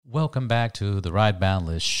Welcome back to the Ride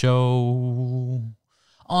Boundless Show.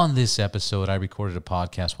 On this episode, I recorded a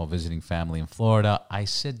podcast while visiting family in Florida. I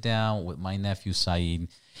sit down with my nephew, Sahid.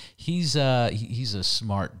 He's a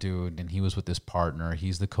smart dude, and he was with his partner.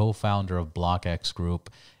 He's the co-founder of BlockX Group,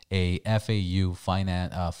 a FAU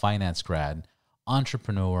finance grad,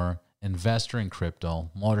 entrepreneur, investor in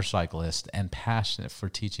crypto, motorcyclist, and passionate for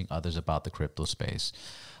teaching others about the crypto space.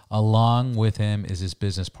 Along with him is his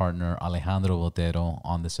business partner, Alejandro Botero,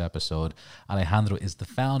 on this episode. Alejandro is the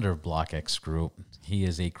founder of BlockX Group. He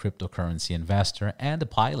is a cryptocurrency investor and a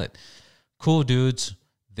pilot. Cool dudes.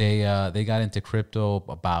 They got into crypto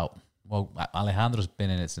Alejandro's been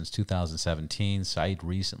in it since 2017. Sahid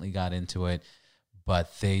recently got into it,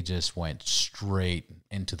 but they just went straight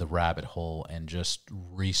into the rabbit hole and just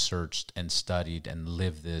researched and studied and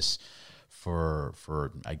lived this for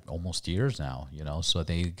almost years now, so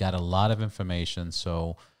they got a lot of information.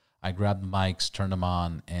 So I grabbed the mics, turned them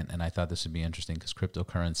on, and I thought this would be interesting because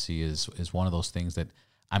cryptocurrency is one of those things that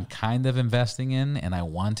I'm kind of investing in, and I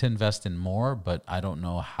want to invest in more, but I don't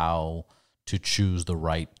know how to choose the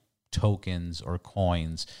right tokens or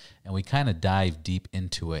coins. And we kind of dive deep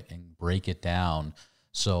into it and break it down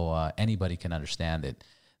so anybody can understand it.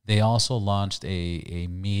 They also launched a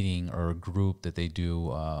meeting or a group that they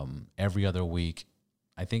do every other week.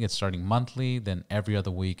 I think it's starting monthly, then every other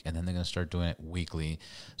week, and then they're going to start doing it weekly.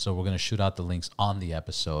 So we're going to shoot out the links on the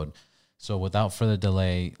episode. So without further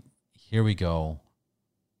delay, here we go.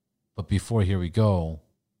 But before here we go,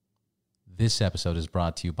 this episode is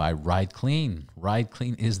brought to you by Ride Clean. Ride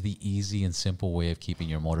Clean is the easy and simple way of keeping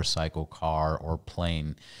your motorcycle, car, or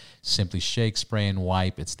plane. Simply shake, spray, and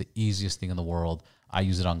wipe. It's the easiest thing in the world. I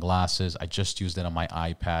use it on glasses. I just used it on my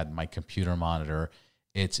iPad, my computer monitor.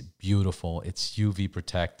 It's beautiful. It's UV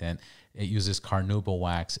protectant. It uses carnauba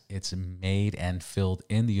wax. It's made and filled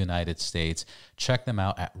in the United States. Check them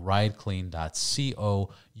out at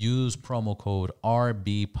rideclean.co. Use promo code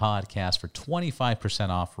RBPodcast for 25%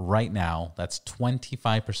 off right now. That's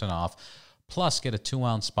 25% off. Plus, get a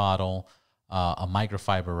 2-ounce bottle, a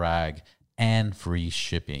microfiber rag, and free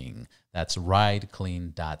shipping. That's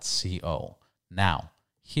rideclean.co. Now,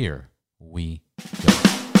 here we go.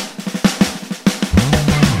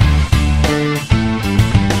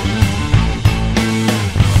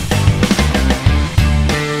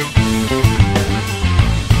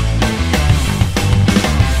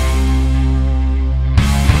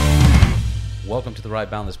 Welcome to the Ride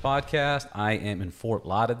Boundless Podcast. I am in Fort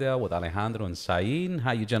Lauderdale with Alejandro and Sahid.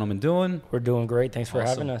 How you gentlemen doing? We're doing great. Thanks for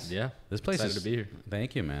having us. Yeah, this place excited to be here.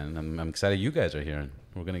 Thank you, man. I'm excited you guys are here.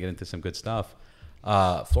 We're going to get into some good stuff.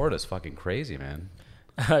 Florida's fucking crazy, man.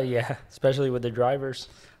 Yeah, especially with the drivers.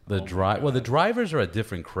 The drivers are a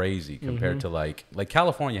different crazy compared to like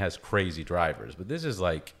California has crazy drivers, but this is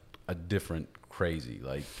like a different crazy.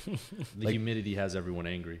 Like the humidity has everyone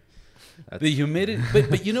angry. The humidity,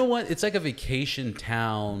 but you know what? It's like a vacation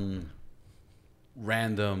town,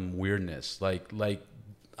 random weirdness.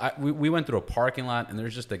 We went through a parking lot, and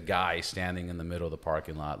there's just a guy standing in the middle of the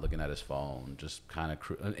parking lot looking at his phone, just kind of,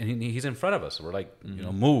 and he's in front of us. So we're like,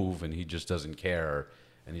 move, and he just doesn't care,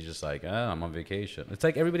 and he's just like, I'm on vacation. It's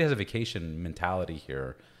like everybody has a vacation mentality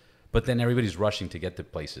here, but then everybody's rushing to get to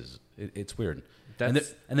places. It's weird, and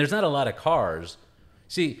there's not a lot of cars.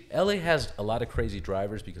 See, LA has a lot of crazy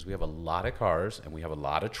drivers because we have a lot of cars and we have a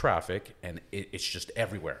lot of traffic, and it's just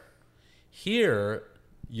everywhere. Here,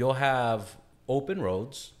 you'll have open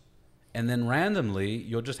roads, and then randomly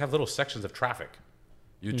you'll just have little sections of traffic.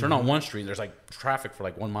 You turn on one street, there's like traffic for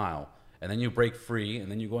like 1 mile, and then you break free,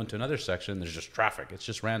 and then you go into another section, there's just traffic. It's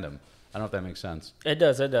just random. I don't know if that makes sense. It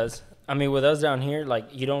does. I mean, with us down here, like,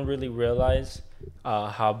 you don't really realize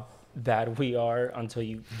how bad we are until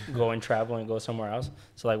you go and travel and go somewhere else.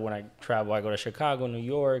 So like when I travel, I go to Chicago, New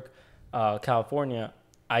York, California,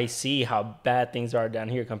 I see how bad things are down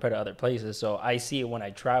here compared to other places. So I see it when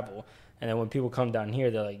I travel. And then when people come down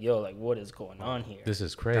here, they're like, yo, like, what is going on here? This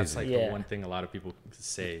is crazy. That's like the one thing a lot of people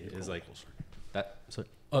say is like that. So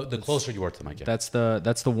the closer you are to the mic. Yeah.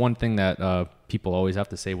 That's the one thing that people always have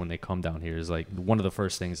to say when they come down here is like one of the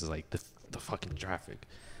first things is like the fucking traffic.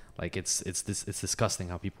 Like it's disgusting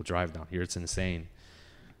how people drive down here. It's insane.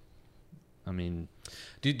 I mean,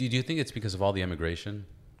 do you think it's because of all the immigration?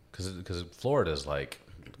 Because Florida's like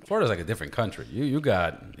a different country. You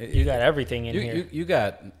got everything in here. You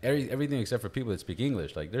got everything except for people that speak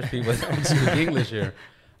English. Like there's people that don't speak English here.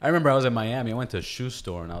 I remember I was in Miami. I went to a shoe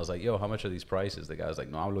store and I was like, "Yo, how much are these prices?" The guy was like,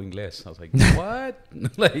 "No hablo inglés." I was like,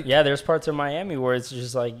 "What?" Like, Yeah, there's parts of Miami where it's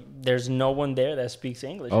just like there's no one there that speaks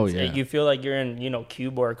English. Oh, It's- yeah. You feel like you're in,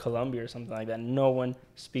 Cuba or Colombia or something like that. No one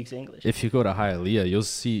speaks English. If you go to Hialeah, you'll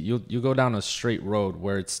see you go down a straight road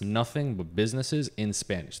where it's nothing but businesses in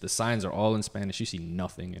Spanish. The signs are all in Spanish. You see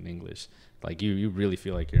nothing in English. Like you really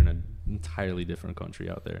feel like you're in an entirely different country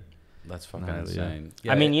out there. that's fucking Hialeah. insane.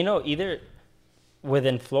 I mean, either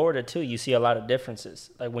within Florida too, you see a lot of differences.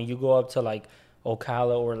 Like when you go up to like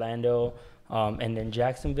Ocala, Orlando, and then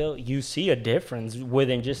Jacksonville, you see a difference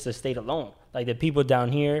within just the state alone. Like the people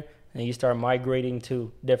down here, and you start migrating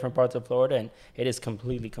to different parts of Florida, and it is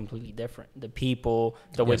completely different. The people,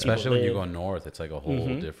 the way especially people when you live. go north, it's like a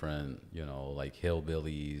whole different, like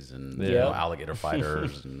hillbillies and Yeah. alligator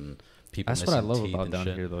fighters and people. That's what I missing love teeth about and down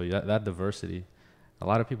shit. here, though. That diversity. A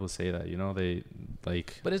lot of people say that, they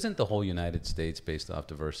like. But isn't the whole United States based off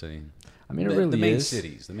diversity? I mean, it The really main is.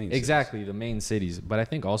 cities, the main Exactly, the main cities. But I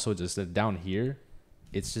think also just that down here,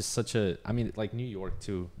 it's just such a. I mean, like New York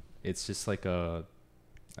too. It's just like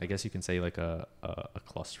I guess you can say like a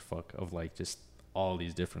clusterfuck of like just all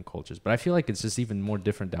these different cultures. But I feel like it's just even more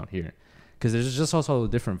different down here, because there's just also a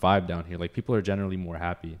different vibe down here. Like people are generally more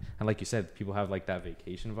happy, and like you said, people have like that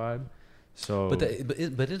vacation vibe. So, But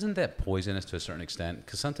isn't that poisonous to a certain extent?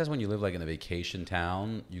 Because sometimes when you live like in a vacation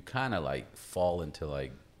town, you kind of like fall into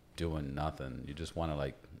like doing nothing. You just want to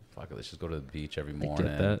like, fuck it, let's just go to the beach every I morning.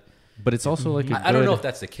 get that. But it's also like I don't know if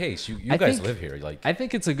that's the case. You I guys think- live here, like I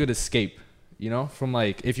think it's a good escape, from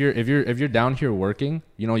like if you're down here working,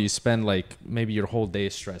 you spend like maybe your whole day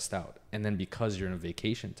stressed out, and then because you're in a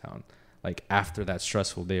vacation town, like after that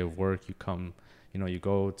stressful day of work, you come, you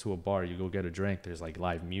go to a bar, you go get a drink. There's like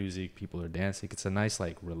live music, people are dancing. It's a nice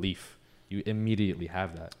like relief. You immediately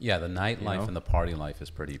have that. yeah, the nightlife and the party life is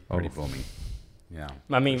pretty booming. Yeah.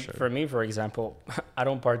 I mean, sure. for me, for example, I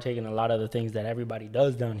don't partake in a lot of the things that everybody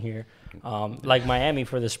does down here. Like Miami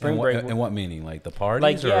for the spring break. And what meaning? Like the parties?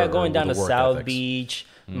 Like, yeah, or going down the to work South ethics? Beach,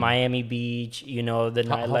 Miami Beach, the nightlife,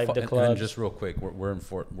 the And then clubs. just real quick, we're in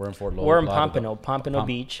Fort Lauderdale. We're in Pompano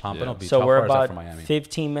Beach. Pompano Yeah. Beach. So How we're far is that about from Miami?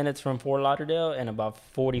 15 minutes from Fort Lauderdale and about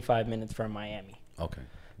 45 minutes from Miami. Okay.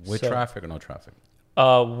 With So- traffic or no traffic?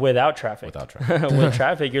 Without traffic. Without traffic. With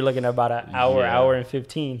traffic, you're looking at about an hour, Yeah. hour and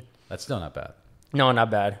 15. That's still not bad. No, not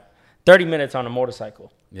bad. 30 minutes on a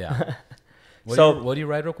motorcycle. Yeah. What do you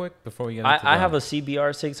ride real quick before we get into I have a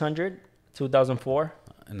CBR 600, 2004.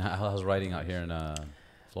 And how's riding out here in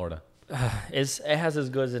Florida? It has its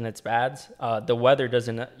goods and its bads. The weather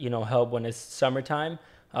doesn't, help when it's summertime.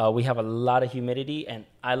 We have a lot of humidity, and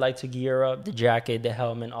I like to gear up the jacket, the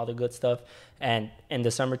helmet, all the good stuff. And in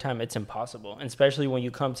the summertime, it's impossible, and especially when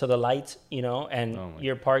you come to the lights, and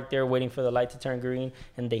you're parked there waiting for the light to turn green,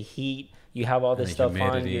 and the heat. You have all this the stuff on.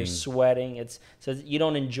 humidity. You're sweating. So you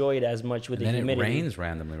don't enjoy it as much with And the then humidity. it rains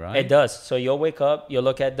randomly, right? It does. So you'll wake up, you'll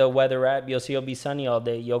look at the weather app, you'll see it'll be sunny all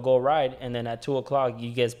day. You'll go ride, and then at 2:00,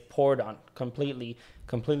 you get poured on completely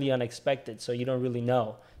unexpected. So you don't really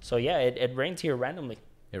know. So yeah, it rains here randomly.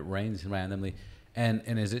 It rains randomly. And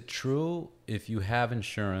is it true if you have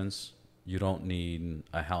insurance, you don't need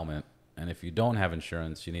a helmet? And if you don't have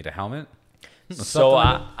insurance, you need a helmet? So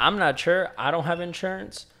I'm not sure. I don't have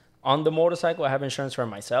insurance on the motorcycle. I have insurance for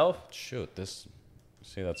myself. Shoot,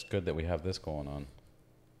 see, that's good that we have this going on.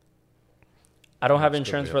 I don't have That's good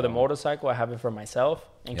insurance we for have the that. motorcycle. I have it for myself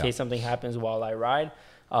in Yeah. case something happens while I ride.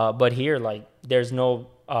 But here, like, there's no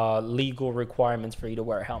legal requirements for you to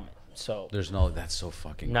wear a helmet. So That's so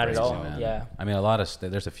fucking Not at crazy, all, man. yeah. I mean,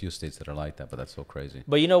 there's a few states that are like that, but that's so crazy.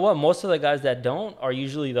 But you know what? Most of the guys that don't are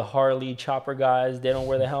usually the Harley chopper guys. They don't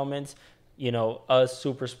wear the helmets. Us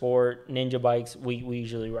super sport ninja bikes, we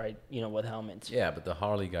usually ride, with helmets. Yeah, but the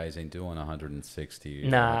Harley guys ain't doing 160,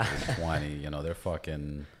 Nah. 120. They're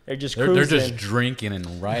fucking. They're just They're cruising. just drinking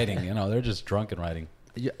and riding. They're just drunk and riding.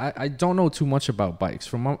 Yeah, I don't know too much about bikes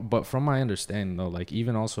but from my understanding though, like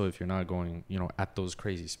even also if you're not going, at those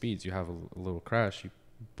crazy speeds, you have a little crash, you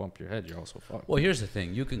bump your head, you're also fucked. Well, here's the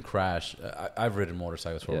thing: you can crash. I've ridden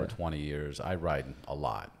motorcycles for over Yeah. 20 years. I ride a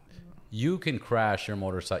lot. You can crash your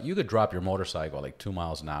motorcycle. You could drop your motorcycle at like 2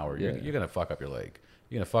 miles an hour. Yeah. You're gonna fuck up your leg.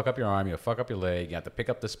 You're gonna fuck up your arm. You're gonna fuck up your leg. You have to pick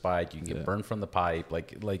up the spike. You can get burned from the pipe.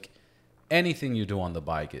 Like anything you do on the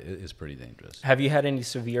bike is pretty dangerous. Have you had any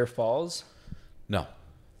severe falls? No,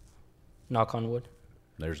 Knock on wood.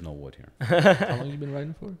 there's no wood here. How long you been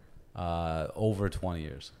riding for? Over 20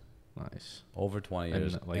 years. Nice. Over 20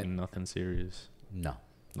 years. And like nothing serious. No.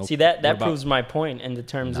 Nope. See, that What about- proves my point in the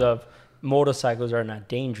terms No. of motorcycles are not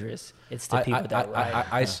dangerous. It's the people that ride.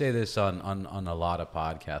 I say this on a lot of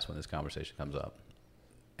podcasts when this conversation comes up.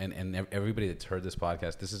 and everybody that's heard this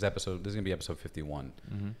podcast, this is gonna be episode 51.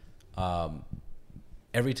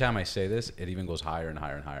 Every time I say this, it even goes higher and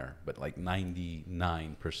higher and higher. But like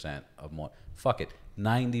 99% of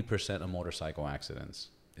 90% of motorcycle accidents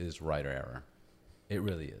is rider error. It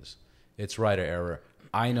really is. It's rider error.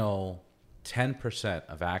 I know 10%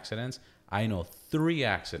 of accidents. I know 3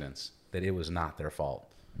 accidents that it was not their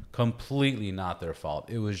fault. Completely not their fault.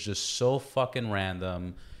 It was just so fucking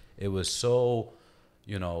random. It was so,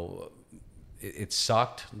 it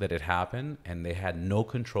sucked that it happened and they had no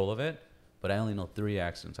control of it. But I only know 3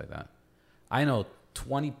 accidents like that. I know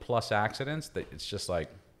 20 plus accidents that it's just like,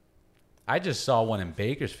 I just saw one in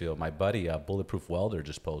Bakersfield. My buddy, Bulletproof Welder,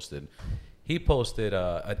 just posted. He posted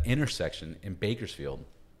an intersection in Bakersfield.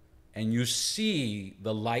 And you see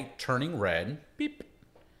the light turning red, beep.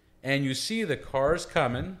 And you see the cars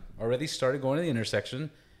coming, already started going to the intersection.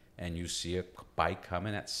 And you see a bike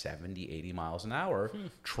coming at 70, 80 miles an hour,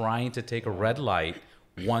 trying to take a red light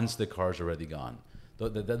once the car's already gone.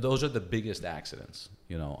 Those are the biggest accidents,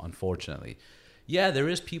 unfortunately. Yeah, there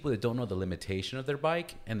is people that don't know the limitation of their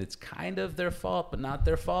bike, and it's kind of their fault, but not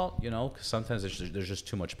their fault, because sometimes there's just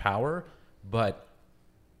too much power. But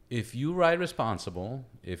if you ride responsible,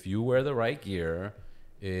 if you wear the right gear,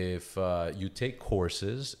 if you take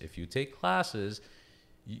courses, if you take classes,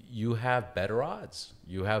 you have better odds.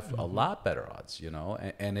 You have a lot better odds,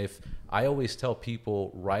 And if I always tell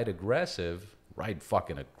people, ride aggressive, ride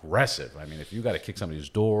fucking aggressive. I mean, if you got to kick somebody's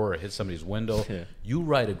door or hit somebody's window, you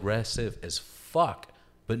ride aggressive as fuck,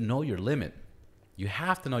 but know your limit. You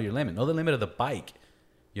have to know your limit. Know the limit of the bike,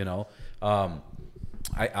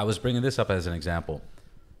 I was bringing this up as an example.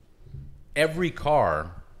 Every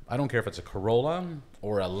car, I don't care if it's a Corolla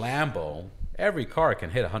or a Lambo, every car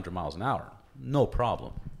can hit 100 miles an hour. No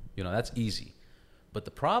problem. That's easy. But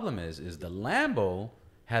the problem is the Lambo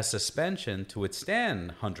has suspension to withstand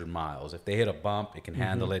 100 miles. If they hit a bump, it can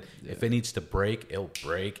handle it. Yeah. If it needs to brake, it'll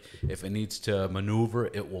brake. If it needs to maneuver,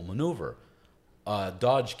 it will maneuver. A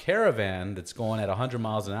Dodge Caravan that's going at 100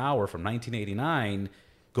 miles an hour from 1989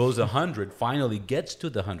 goes 100, finally gets to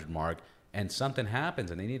the 100 mark, and something happens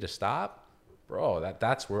and they need to stop, bro,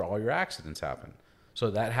 that's where all your accidents happen. So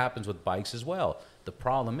that happens with bikes as well. The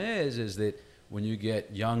problem is that when you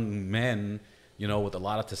get young men, with a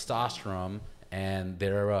lot of testosterone, and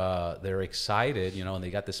they're excited, and they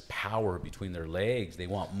got this power between their legs. They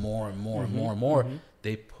want more and more and more and more.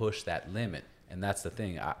 They push that limit, and that's the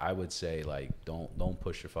thing. I would say, like, don't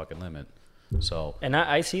push your fucking limit. So, and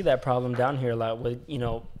I see that problem down here a lot with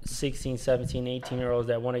 16, 17, 18-year-olds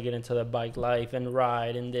that want to get into the bike life and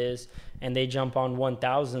ride and this, and they jump on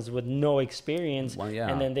 1000s with no experience,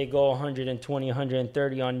 and then they go 120,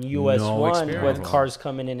 130 on US 1 with cars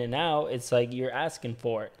coming in and out. It's like you're asking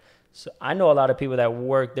for it. So I know a lot of people that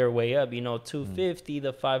work their way up, 250,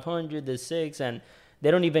 the 500, the 6, and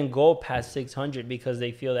they don't even go past 600 because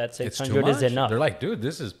they feel that 600 is enough. They're like, dude,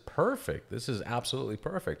 this is perfect. This is absolutely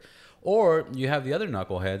perfect. Or you have the other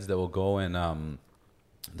knuckleheads that will go and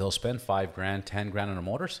they'll spend $5,000, $10,000 on a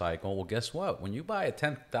motorcycle. Well, guess what? When you buy a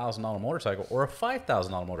 $10,000 motorcycle or a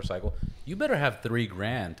 $5,000 motorcycle, you better have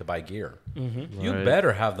 $3,000 to buy gear. You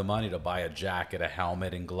better have the money to buy a jacket, a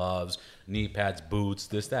helmet, and gloves, knee pads, boots,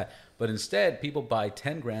 this, that. But instead, people buy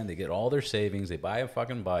 $10,000. They get all their savings. They buy a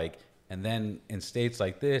fucking bike. And then in states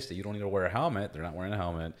like this, that you don't need to wear a helmet, they're not wearing a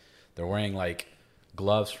helmet. They're wearing like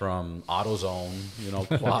gloves from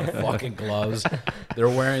AutoZone, cloth fucking gloves. They're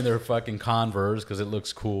wearing their fucking Converse because it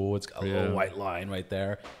looks cool. It's got a little white line right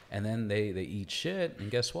there. And then they eat shit. And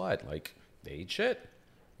guess what? Like, they eat shit.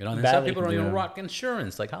 And some people don't even rock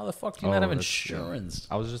insurance. Like, how the fuck do you not have insurance?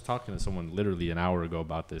 I was just talking to someone literally an hour ago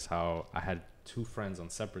about this, how I had two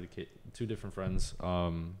different friends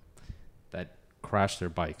that crashed their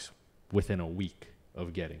bikes within a week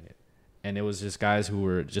of getting it. And it was just guys who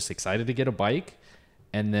were just excited to get a bike.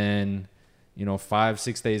 And then,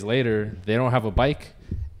 5-6 days later, they don't have a bike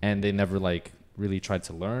and they never like really tried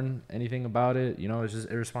to learn anything about it. It's just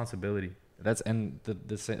irresponsibility. And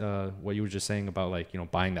what you were just saying about like,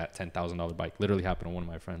 buying that $10,000 bike literally happened to one of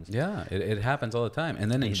my friends. Yeah, it happens all the time.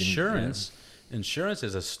 And then insurance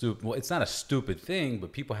is it's not a stupid thing,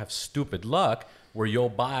 but people have stupid luck where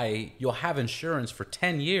you'll have insurance for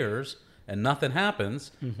 10 years and nothing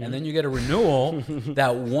happens, and then you get a renewal.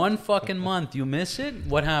 That one fucking month you miss it,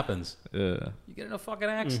 what happens? You get in a fucking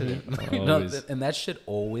accident. And that shit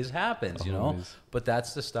always happens, But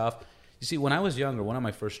that's the stuff. You see, when I was younger, one of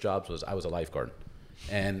my first jobs was I was a lifeguard.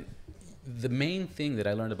 And the main thing that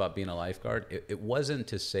I learned about being a lifeguard, it wasn't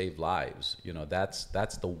to save lives.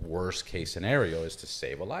 That's the worst case scenario, is to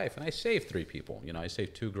save a life. And I saved 3 people. I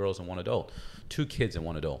saved 2 girls and 1 adult, 2 kids and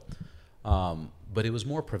 1 adult. But it was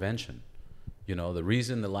more prevention. You know, the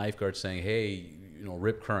reason the lifeguard's saying, hey, you know,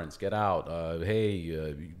 rip currents, get out.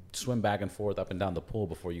 Swim back and forth up and down the pool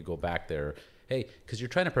before you go back there. Hey, because you're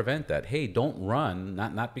trying to prevent that. Hey, don't run,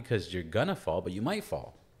 not because you're gonna fall, but you might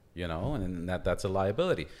fall. You know, and that's a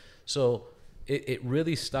liability. So it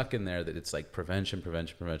really stuck in there that it's like prevention.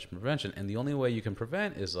 And the only way you can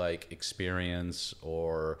prevent is like experience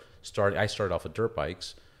or I started off with dirt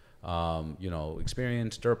bikes.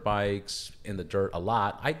 Experience, dirt bikes, in the dirt a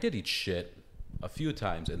lot. I did eat shit a few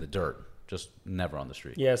times in the dirt, just never on the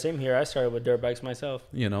street. Yeah, same here. I started with dirt bikes myself.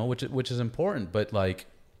 You know, which is important, but like,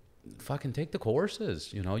 fucking take the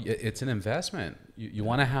courses. You know, it's an investment. You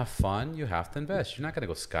want to have fun, you have to invest. You're not going to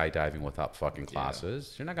go skydiving without fucking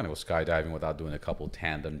classes. You're not going to go skydiving without doing a couple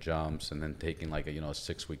tandem jumps and then taking like a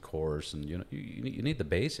 6-week course. And you need the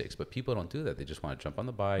basics, but people don't do that. They just want to jump on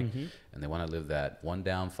the bike and they want to live that 1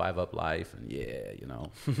 down, 5 up life. And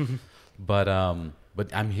but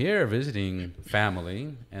I'm here visiting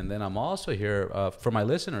family, and then I'm also here for my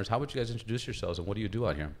listeners. How would you guys introduce yourselves, and what do you do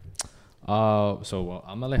out here?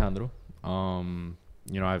 I'm Alejandro. I've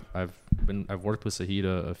worked with Sahid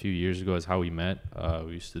a few years ago. Is how we met.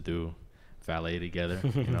 We used to do valet together.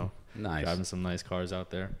 Nice, driving some nice cars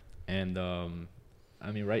out there. And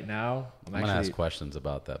right now I'm gonna ask questions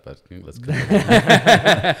about that, but let's go.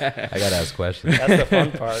 I gotta ask questions. That's the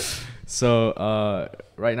fun part. So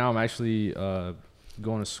right now I'm actually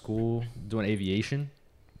going to school doing aviation.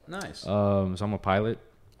 Nice. So I'm a pilot.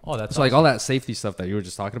 Oh, that's so awesome. Like all that safety stuff that you were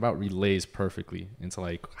just talking about relays perfectly into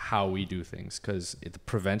like how we do things, because the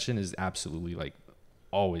prevention is absolutely like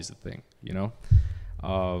always the thing,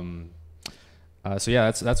 So yeah,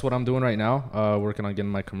 that's what I'm doing right now. Working on getting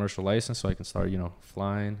my commercial license so I can start,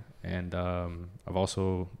 flying. And I've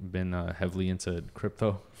also been heavily into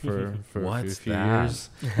crypto for a few years.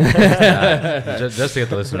 Just to get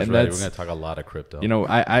the listeners ready, we're going to talk a lot of crypto.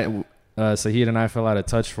 Sahid and I fell out of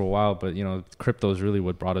touch for a while, but crypto is really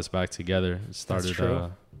what brought us back together. It started. That's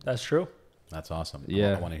true. That's true. That's awesome.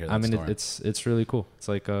 Yeah, I want to hear that story. It's really cool. It's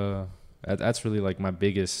like that's really like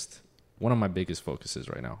one of my biggest focuses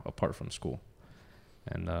right now, apart from school,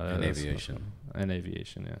 and aviation. And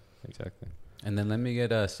aviation, yeah, exactly. And then let me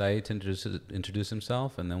get Sahid to introduce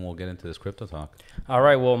himself, and then we'll get into this crypto talk. All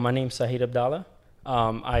right. Well, my name's Sahid Abdala.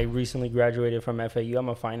 I recently graduated from FAU. I'm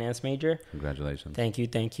a finance major. Congratulations. Thank you.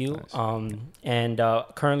 Nice. And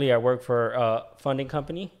currently I work for a funding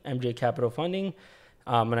company, MJ Capital Funding.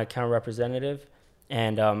 I'm an account representative,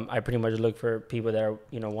 and I pretty much look for people that are,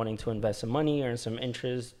 wanting to invest some money, earn some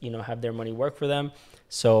interest, have their money work for them.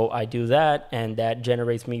 So I do that, and that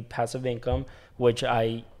generates me passive income, which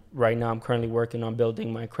right now I'm currently working on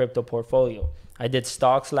building my crypto portfolio. I did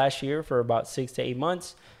stocks last year for about 6 to 8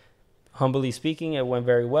 months. Humbly speaking, it went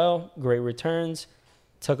very well, great returns,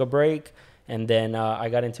 took a break, and then I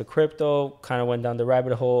got into crypto, kind of went down the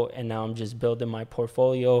rabbit hole, and now I'm just building my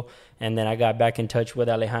portfolio. And then I got back in touch with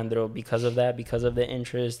Alejandro because of that, because of the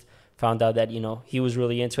interest, found out that, he was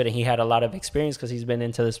really into it, and he had a lot of experience because he's been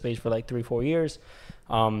into the space for like 3-4 years.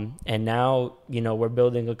 And now, we're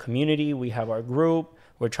building a community. We have our group.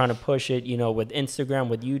 We're trying to push it, with Instagram,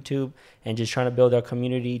 with YouTube, and just trying to build our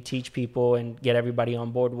community, teach people, and get everybody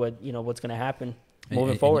on board with, what's going to happen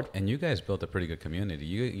moving forward. And you guys built a pretty good community.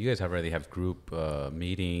 You guys already have group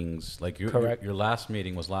meetings. Like your last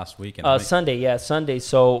meeting was last weekend. Sunday.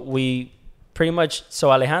 So we pretty much,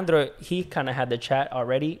 Alejandro, he kind of had the chat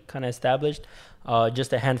already kind of established.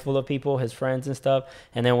 Just a handful of people, his friends and stuff.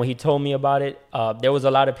 And then when he told me about it, there was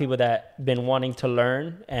a lot of people that been wanting to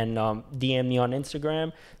learn and DM me on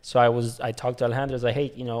Instagram. So I talked to Alejandro. I was like,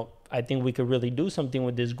 hey, I think we could really do something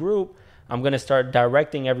with this group. I'm going to start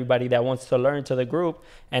directing everybody that wants to learn to the group.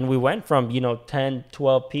 And we went from, 10,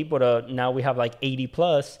 12 people to now we have like 80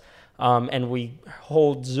 plus. And we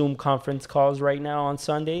hold Zoom conference calls right now on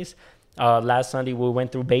Sundays. Last Sunday, we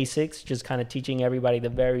went through basics, just kind of teaching everybody the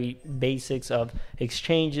very basics of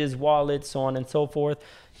exchanges, wallets, so on and so forth.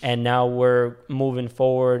 And now we're moving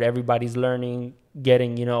forward. Everybody's learning,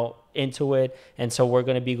 getting, into it. And so we're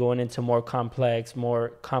going to be going into more complex, more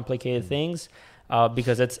complicated things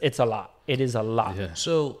because it's a lot. It is a lot. Yeah.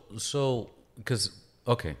 So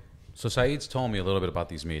Saeed's told me a little bit about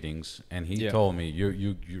these meetings, and he told me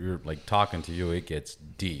you're like talking to you, it gets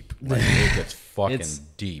deep. Like it gets fucking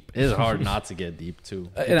deep. It's hard not to get deep too.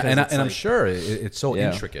 And I'm sure it's so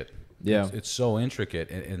intricate. Yeah. It's so intricate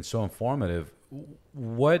and so informative.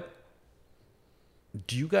 What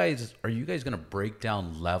are you guys going to break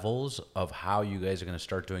down levels of how you guys are going to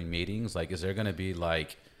start doing meetings? Like, is there going to be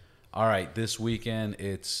like, all right, this weekend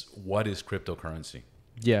it's what is cryptocurrency?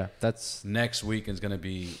 Yeah, that's next weekend is going to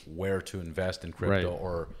be where to invest in crypto, right.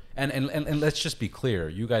 or And let's just be clear.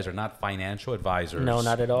 You guys are not financial advisors. No,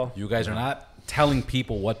 not at all. You guys are not telling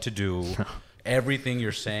people what to do. Everything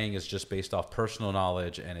you're saying is just based off personal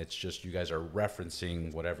knowledge, and it's just you guys are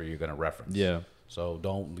referencing whatever you're going to reference. Yeah.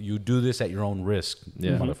 So you do this at your own risk,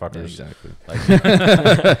 motherfuckers. Exactly.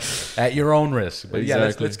 At your own risk. But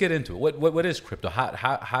exactly. let's get into it. What is crypto?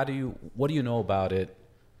 What do you know about it?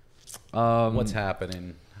 What's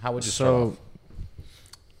happening? How would you start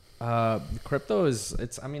off? Crypto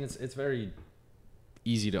it's very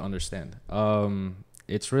easy to understand.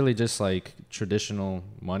 It's really just like traditional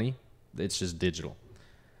money. It's just digital.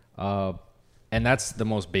 And that's the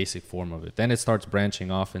most basic form of it. Then it starts branching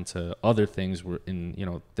off into other things.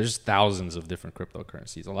 There's thousands of different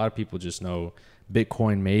cryptocurrencies. A lot of people just know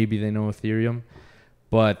Bitcoin, maybe they know Ethereum,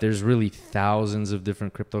 but there's really thousands of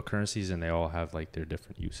different cryptocurrencies, and they all have like their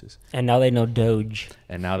different uses. And now they know Doge.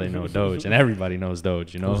 And everybody knows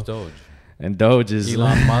Doge, you know? Who's Doge? And Doge is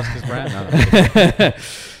Elon Musk's brand? No.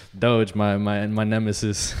 Doge, my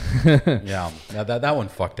nemesis. Yeah, that one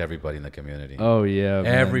fucked everybody in the community. Oh yeah,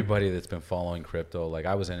 everybody that's been following crypto. Like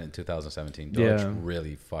I was in it in 2017. Doge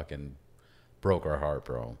really fucking broke our heart,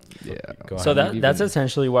 bro. Yeah. So that's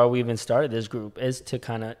essentially why we even started this group, is to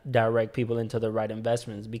kind of direct people into the right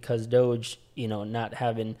investments, because Doge, not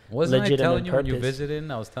having wasn't legitimate I telling you purpose. when you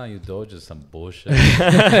visited? I was telling you Doge is some bullshit. Wasn't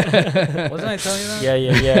I telling you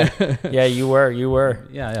that? Yeah. You were.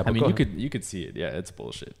 Yeah. I mean, you could see it. Yeah, it's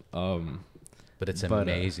bullshit. But it's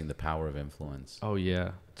amazing the power of influence. Oh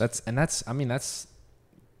yeah, it's just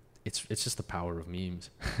the power of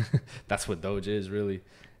memes. That's what Doge is really.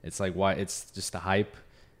 It's like why it's just the hype.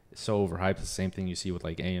 It's so overhyped. It's the same thing you see with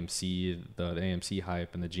like AMC, the AMC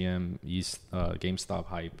hype, and the GameStop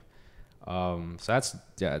hype. So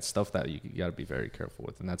it's stuff that you got to be very careful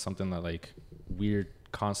with, and that's something that like we're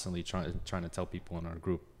constantly trying to tell people in our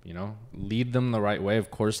group. Lead them the right way. Of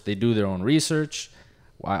course, they do their own research.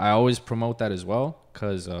 I always promote that as well,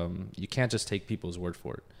 because you can't just take people's word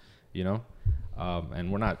for it.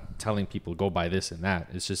 And we're not telling people go buy this and that.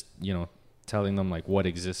 It's just telling them like what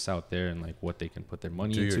exists out there and like what they can put their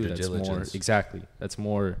money into. That's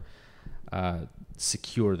more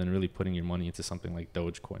secure than really putting your money into something like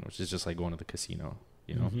Dogecoin, which is just like going to the casino.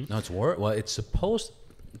 No, it's supposed.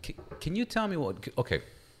 Can you tell me what? Okay,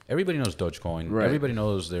 everybody knows Dogecoin. Right. Everybody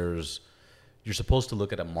knows you're supposed to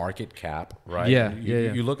look at a market cap, right? Yeah.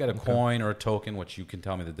 You look at a coin or a token, which you can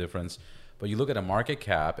tell me the difference. But you look at a market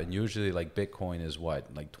cap, and usually like Bitcoin is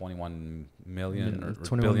what, like 21 million or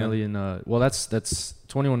 21 billion. Well, that's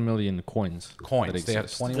 21 million coins. They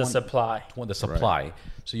have 21. The supply. Right.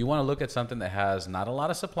 So you want to look at something that has not a lot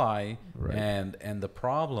of supply, right. and the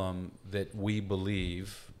problem that we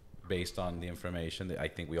believe, based on the information that I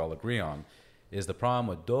think we all agree on, is the problem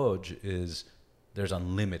with Doge is there's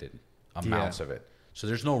unlimited amounts of it. So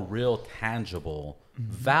there's no real tangible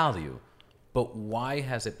value. But why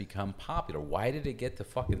has it become popular? Why did it get to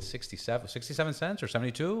fucking 67 cents or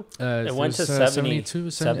 72? It went to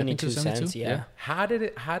 72 cents, yeah. How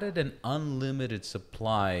did an unlimited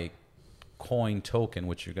supply coin token,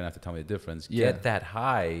 which you're going to have to tell me the difference, get that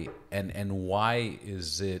high? And why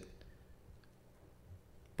is it,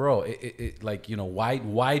 bro,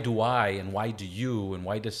 why do I and why do you and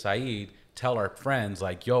why does Sahid tell our friends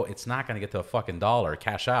like, yo, it's not going to get to a fucking dollar,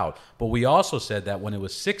 cash out. But we also said that when it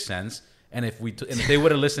was 6 cents, and if they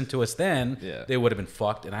would have listened to us then, they would have been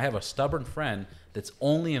fucked. And I have a stubborn friend that's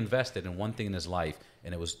only invested in one thing in his life,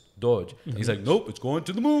 and it was Doge. And he's like, nope, it's going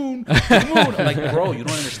to the moon. I'm like, bro, you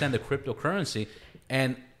don't understand the cryptocurrency.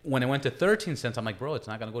 And when it went to 13 cents, I'm like, bro, it's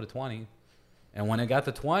not going to go to 20. And when it got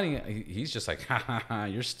to 20, he's just like, ha,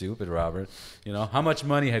 you're stupid, Robert. How much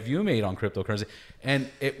money have you made on cryptocurrency? And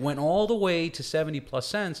it went all the way to 70 plus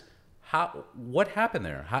cents. What happened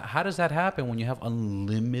there? How does that happen when you have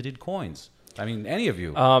unlimited coins? I mean, any of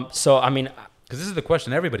you. Because this is the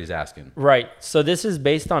question everybody's asking. Right. So this is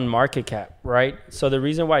based on market cap, right? So the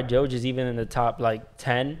reason why Doge is even in the top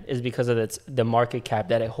 10 is because of the market cap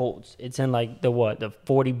that it holds. It's in the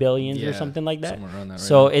 40 billions or something like that. Somewhere around that.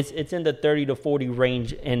 So it's in the 30 to 40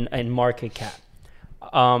 range in market cap.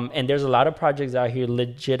 And there's a lot of projects out here,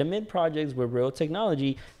 legitimate projects with real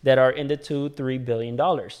technology, that are in the $2-3 billion.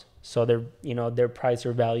 So their price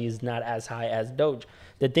or value is not as high as Doge.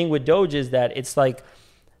 The thing with Doge is that it's like,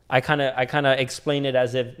 I kind of explain it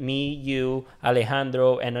as if me, you,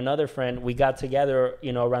 Alejandro, and another friend, we got together,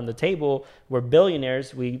 around the table. We're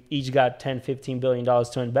billionaires. We each got $10-15 billion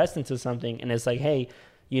to invest into something. And it's like, hey,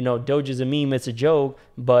 Doge is a meme. It's a joke.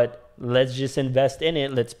 But let's just invest in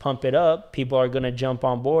it. Let's pump it up. People are going to jump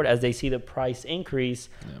on board as they see the price increase.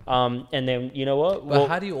 And then, you know what? But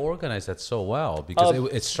how do you organize that so well? Because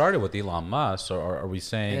it started with Elon Musk. Or are we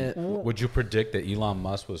saying, would you predict that Elon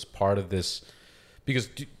Musk was part of this? Because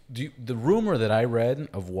the rumor that I read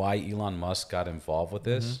of why Elon Musk got involved with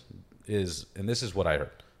this is, and this is what I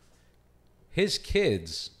heard. His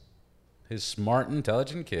kids, his smart,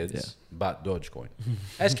 intelligent kids, bought Dogecoin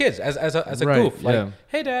as kids, as a goof. Like,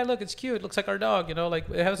 hey, Dad, look, it's cute. It looks like our dog. You know, like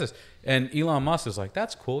it has this. And Elon Musk is like,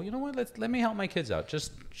 that's cool. You know what? Let me help my kids out,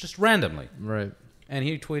 just randomly. Right. And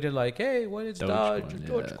he tweeted like, hey, what is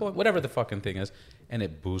Dogecoin? Whatever the fucking thing is. And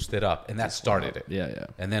it boosted up, and that started it. Yeah.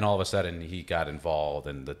 And then all of a sudden, he got involved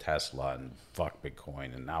in the Tesla and fuck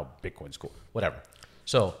Bitcoin, and now Bitcoin's cool. Whatever.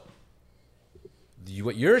 So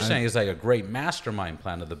what you're saying is like a great mastermind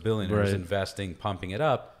plan of the billionaires investing, pumping it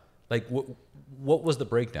up. Like, what was the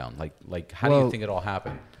breakdown? Like how do you think it all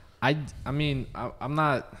happened? I mean, I'm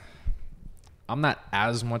not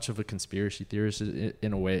as much of a conspiracy theorist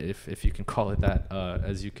in a way, if you can call it that,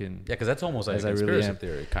 as you can. Yeah, because that's almost like a conspiracy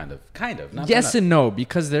theory, kind of. Yes and no,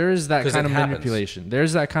 because there is that kind of manipulation.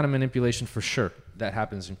 There's that kind of manipulation for sure that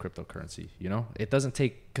happens in cryptocurrency. You know, it doesn't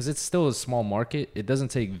take, because it's still a small market. It doesn't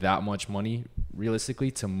take that much money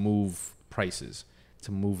realistically to move prices,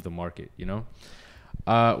 to move the market. You know,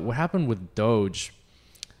 what happened with Doge?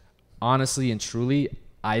 Honestly and truly,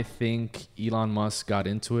 I think Elon Musk got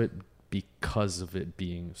into it because of it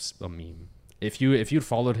being a meme. If you'd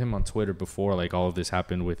followed him on Twitter before like all of this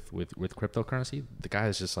happened with cryptocurrency, the guy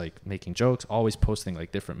is just like making jokes, always posting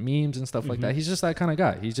like different memes and stuff like that. He's just that kind of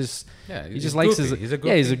guy. He just likes goofy.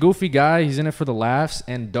 He's a goofy guy. He's in it for the laughs.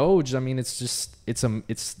 And Doge, I mean, it's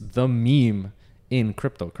the meme in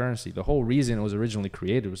cryptocurrency. The whole reason it was originally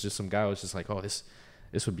created was just some guy was just like, oh, this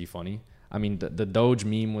would be funny. I mean, the Doge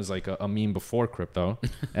meme was like a meme before crypto,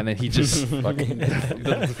 and then he just fucking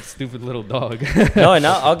the stupid little dog. No, and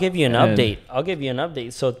I'll give you an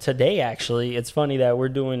update. So today, actually, it's funny that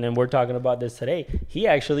we're talking about this today. He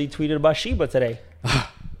actually tweeted about Shiba today. I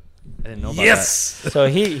didn't know about that. So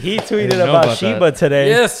he tweeted about Shiba today.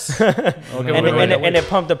 Yes. Okay, and it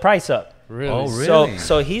pumped the price up. Really? Oh, really?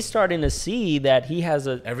 So he's starting to see that he has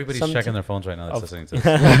everybody's checking their phones right now that's listening to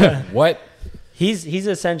this. What? He's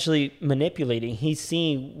essentially manipulating. He's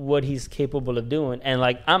seeing what he's capable of doing. And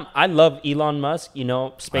like I love Elon Musk, you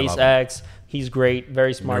know, SpaceX. He's great,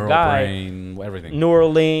 very smart guy. Everything.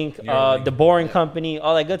 Neuralink, the Boring Company,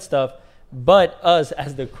 all that good stuff. But us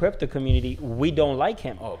as the crypto community, we don't like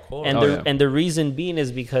him. Oh, cool. And the reason being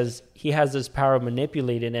is because he has this power of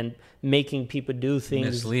manipulating and making people do things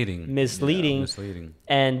misleading. Yeah, misleading.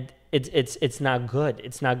 And it's not good.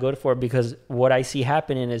 It's not good for it, because what I see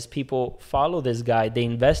happening is people follow this guy. They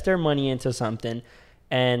invest their money into something,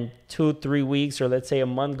 and 2-3 weeks or let's say a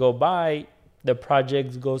month go by, the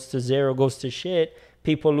project goes to zero, goes to shit.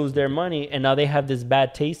 People lose their money, and now they have this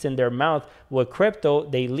bad taste in their mouth with crypto.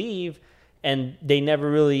 They leave, and they never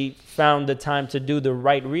really found the time to do the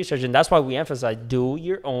right research. And that's why we emphasize do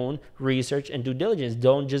your own research and due diligence.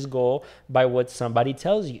 Don't just go by what somebody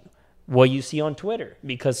tells you, what you see on Twitter,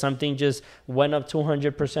 because something just went up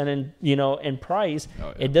 200% in price.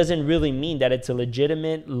 It doesn't really mean that it's a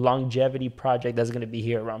legitimate longevity project that's going to be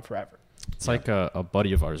here around forever. It's like a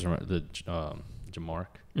buddy of ours, the Jamark.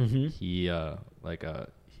 Mm-hmm.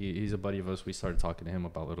 He's a buddy of us. We started talking to him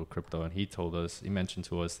about little crypto, and he mentioned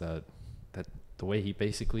to us that the way he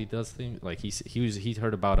basically does things, like he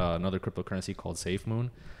heard about another cryptocurrency called SafeMoon,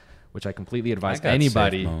 which I completely advise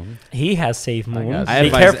anybody. He has SafeMoon. Be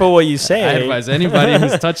careful what you say. I advise anybody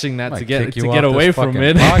who's touching that to get away from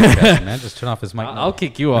it. Podcast, man, just turn off his mic. I'll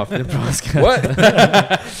kick you off the podcast.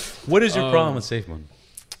 What? What is your problem with SafeMoon?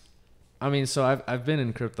 I mean, so I've been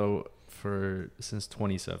in crypto since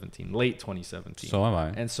 2017, late 2017. So am I.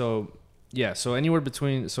 And so anywhere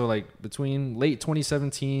between late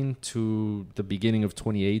 2017 to the beginning of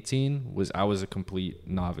 2018 I was a complete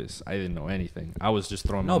novice. I didn't know anything. I was just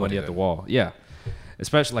throwing my money at the wall. Yeah.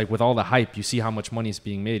 Especially like with all the hype, you see how much money is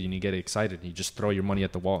being made and you get excited and you just throw your money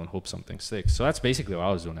at the wall and hope something sticks. So that's basically what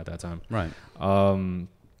I was doing at that time. Right.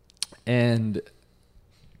 And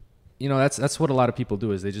you know, that's what a lot of people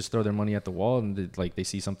do, is they just throw their money at the wall and they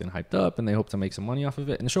see something hyped up and they hope to make some money off of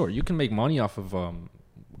it. And sure, you can make money off of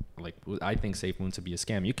I think SafeMoon to be a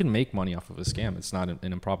scam. You can make money off of a scam. It's not an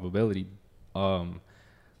improbability.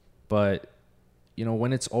 But you know,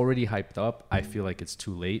 when it's already hyped up, I feel like it's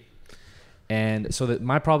too late. And so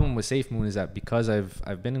my problem with SafeMoon is that because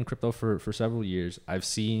I've been in crypto for several years, I've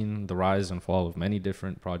seen the rise and fall of many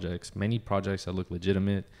different projects, many projects that look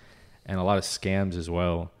legitimate, and a lot of scams as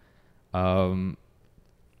well.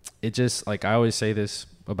 It just, like I always say this,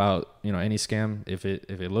 about, you know, any scam. If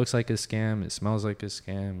it looks like a scam, it smells like a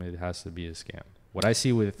scam, it has to be a scam. What I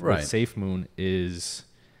see with SafeMoon is,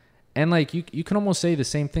 and like you can almost say the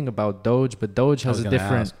same thing about Doge, but Doge has an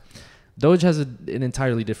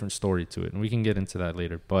entirely different story to it, and we can get into that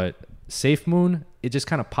later. But SafeMoon, it just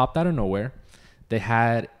kind of popped out of nowhere. They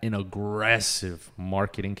had an aggressive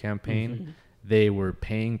marketing campaign. Mm-hmm. They were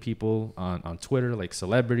paying people on Twitter, like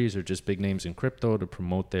celebrities or just big names in crypto, to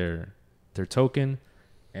promote their token.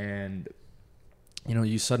 And, you know,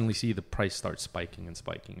 you suddenly see the price start spiking and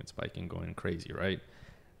spiking and spiking, going crazy, right?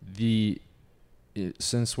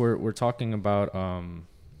 Since we're talking about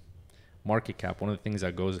market cap, one of the things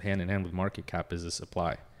that goes hand in hand with market cap is the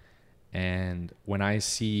supply. And when I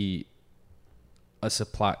see a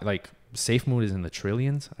supply, like SafeMoon is in the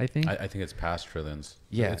trillions, I think. I think it's past trillions.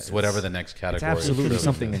 Yeah. It's whatever the next category is. It's absolutely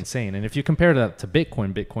something insane. And if you compare that to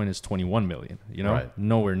Bitcoin is 21 million, you know,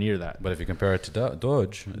 nowhere near that. But if you compare it to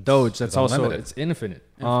Doge, that's also, it's infinite.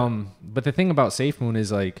 But the thing about SafeMoon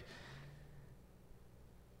is like,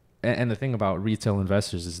 and the thing about retail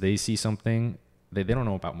investors is they see something, they don't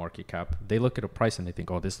know about market cap. They look at a price and they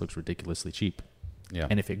think, oh, this looks ridiculously cheap. Yeah.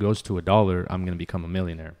 And if it goes to $1, I'm going to become a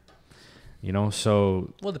millionaire. You know,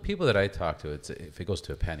 so... Well, the people that I talk to, it's if it goes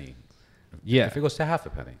to a penny. Yeah. If it goes to half a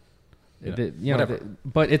penny.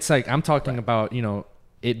 But it's like, I'm talking about, you know,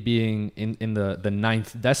 it being in the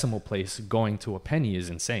ninth decimal place, going to a penny is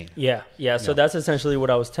insane. Yeah. So that's essentially what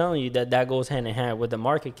I was telling you, that goes hand in hand with the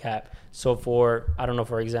market cap. So I don't know,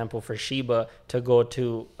 for example, for Shiba to go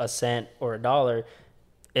to a cent or $1,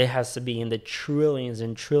 it has to be in the trillions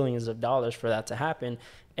and trillions of dollars for that to happen.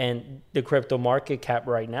 And the crypto market cap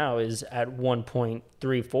right now is at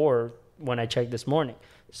 1.34 when I checked this morning.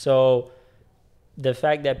 So the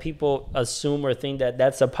fact that people assume or think that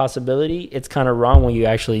that's a possibility, it's kind of wrong when you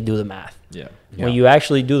actually do the math. Yeah. When you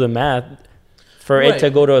actually do the math, for it to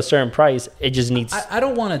go to a certain price, it just needs... I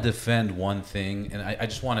don't want to defend one thing, and I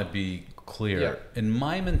just want to be clear. Yeah. In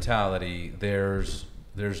my mentality, there's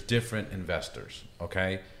different investors,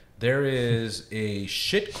 okay? There is a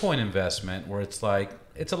shitcoin investment where it's like,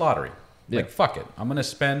 it's a lottery. Yeah. Like, fuck it. I'm going to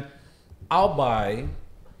spend, I'll buy,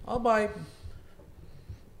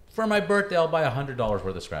 for my birthday, I'll buy $100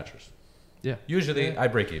 worth of scratchers. Yeah. Usually I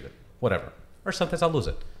break even, whatever. Or sometimes I'll lose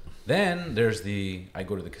it. Then there's I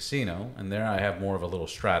go to the casino, and there I have more of a little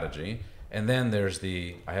strategy. And then there's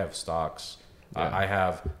I have stocks.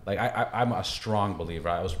 Yeah. I'm a strong believer.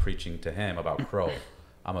 I was preaching to him about Crow.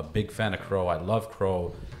 I'm a big fan of Crow. I love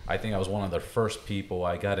Crow. I think I was one of the first people.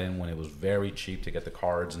 I got in when it was very cheap to get the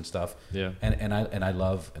cards and stuff. Yeah. And I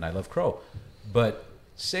love Crow. But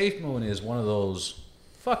SafeMoon is one of those,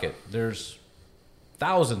 fuck it. There's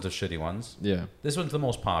thousands of shitty ones. Yeah. This one's the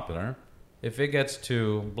most popular. If it gets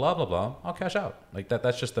to blah blah blah, I'll cash out. Like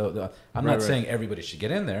that's just I'm not saying everybody should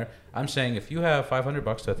get in there. I'm saying if you have $500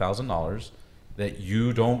 to $1,000 that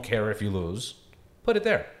you don't care if you lose, put it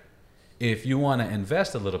there. If you want to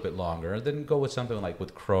invest a little bit longer, then go with something like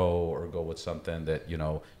with Crow, or go with something that, you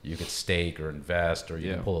know, you could stake or invest, or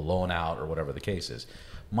you can pull a loan out, or whatever the case is.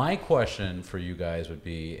 My question for you guys would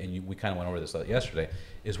be, and we kind of went over this yesterday,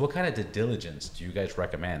 is what kind of due diligence do you guys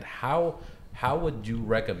recommend? How would you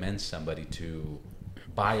recommend somebody to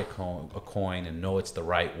buy a coin and know it's the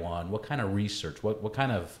right one? What kind of research? What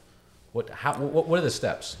are the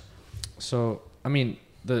steps? So, I mean,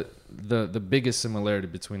 the biggest similarity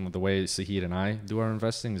between the way Sahid and I do our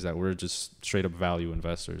investing is that we're just straight up value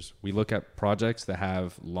investors. We look at projects that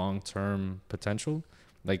have long-term potential,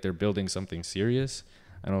 like they're building something serious.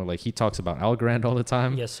 I know, like, he talks about Algorand all the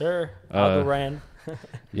time. Yes, sir. Algorand.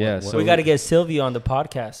 Yeah. So we got to get Silvio on the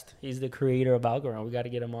podcast. He's the creator of Algorand. We got to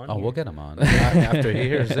get him on. Oh, we'll get him on. After he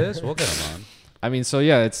hears this, we'll get him on. I mean, so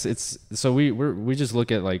yeah, so we just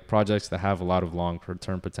look at like projects that have a lot of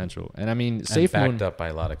long-term potential, and I mean, SafeMoon backed up by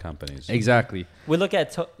a lot of companies. Exactly. We look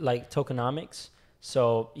at tokenomics,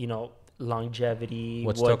 so you know, longevity.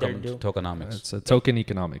 What's tokenomics? It's a token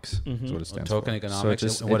economics. Mm-hmm. Is what it stands for. Token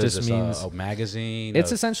economics. So what is this? Means a magazine.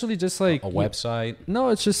 It's essentially just like a website. No,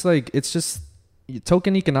 it's just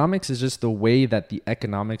token economics is just the way that the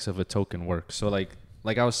economics of a token works. So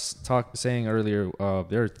like I was saying earlier,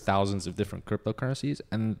 there are thousands of different cryptocurrencies,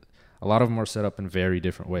 and a lot of them are set up in very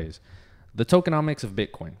different ways. The tokenomics of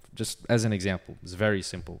Bitcoin, just as an example, is very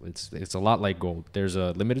simple. It's a lot like gold. There's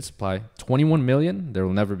a limited supply, 21 million. There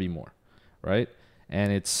will never be more, right?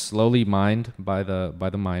 And it's slowly mined by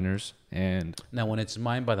the miners. And now, when it's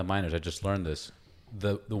mined by the miners, I just learned this.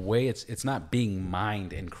 The way it's not being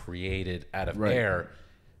mined and created out of air.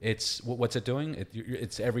 It's what's it doing?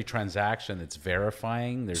 It's every transaction. It's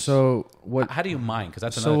verifying. How do you mine? Because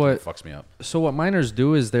that's another thing that fucks me up. So what miners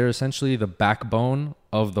do is they're essentially the backbone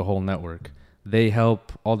of the whole network. They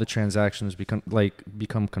help all the transactions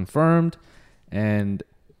become confirmed, and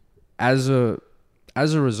as a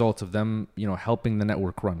result of them, helping the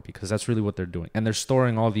network run, because that's really what they're doing, and they're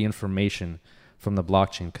storing all the information from the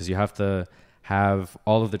blockchain, because you have to have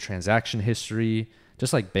all of the transaction history,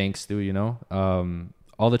 just like banks do,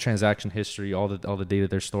 all the transaction history, all the data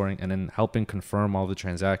they're storing, and then helping confirm all the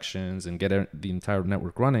transactions and get the entire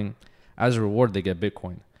network running. As a reward, they get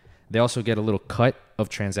Bitcoin. They also get a little cut of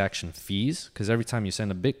transaction fees, because every time you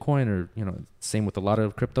send a Bitcoin, or same with a lot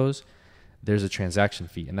of cryptos, there's a transaction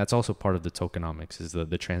fee, and that's also part of the tokenomics, is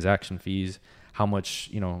the transaction fees, how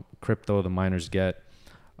much crypto the miners get.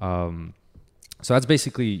 So that's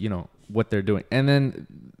basically what they're doing. And then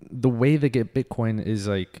the way they get Bitcoin is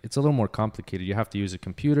it's a little more complicated. You have to use a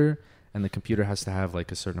computer, and the computer has to have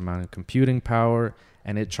a certain amount of computing power,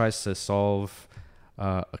 and it tries to solve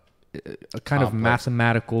a kind of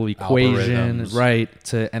mathematical equation, algorithms.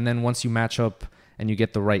 Right? And then once you match up and you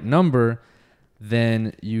get the right number,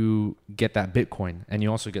 then you get that Bitcoin, and you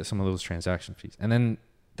also get some of those transaction fees. And then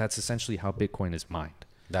that's essentially how Bitcoin is mined.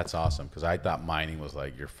 That's awesome, because I thought mining was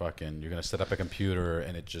you're gonna set up a computer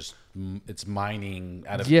and it's mining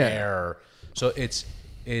out of air. So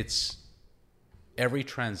it's every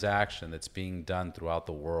transaction that's being done throughout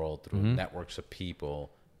the world through networks of people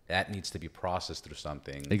that needs to be processed through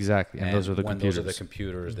something. Exactly, and those are the computers. Those are the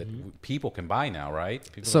computers that people can buy now, right?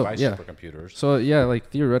 People can buy supercomputers. So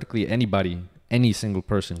theoretically, any single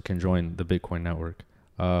person can join the Bitcoin network.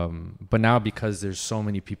 But now, because there's so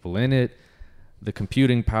many people in it, the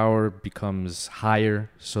computing power becomes higher,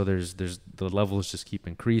 so there's the levels just keep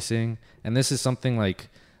increasing. And this is something like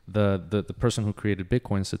the person who created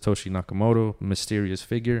Bitcoin, Satoshi Nakamoto, mysterious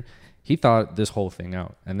figure, he thought this whole thing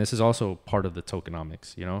out. And this is also part of the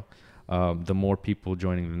tokenomics, the more people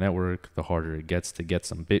joining the network, the harder it gets to get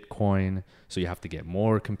some Bitcoin. So you have to get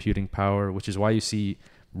more computing power, which is why you see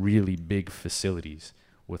really big facilities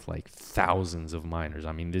with thousands of miners.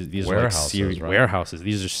 I mean, these warehouses, are serious warehouses.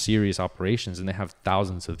 These are serious operations, and they have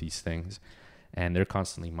thousands of these things, and they're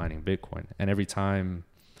constantly mining Bitcoin. And every time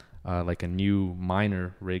a new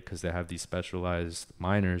miner rig, because they have these specialized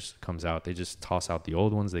miners, comes out, they just toss out the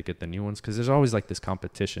old ones, they get the new ones, because there's always this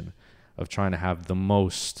competition of trying to have the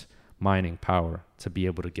most mining power to be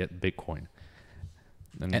able to get Bitcoin.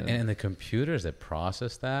 And the computers that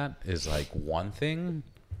process that is one thing,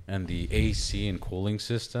 and the AC and cooling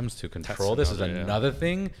systems to control this is another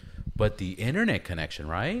thing. But the internet connection,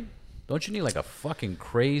 right? Don't you need a fucking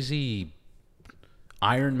crazy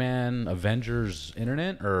Iron Man Avengers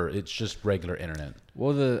internet, or it's just regular internet?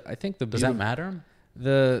 Well, I think does that matter?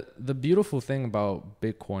 The beautiful thing about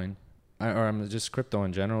Bitcoin, or just crypto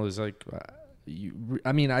in general, is I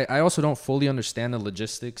also don't fully understand the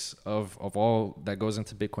logistics of all that goes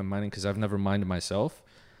into Bitcoin mining, because I've never mined myself.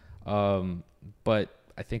 But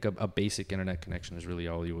I think a basic internet connection is really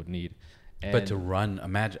all you would need. But to run,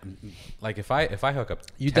 imagine, if I hook up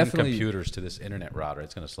 10 computers to this internet router,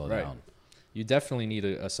 it's going to slow down. You definitely need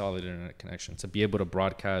a solid internet connection to be able to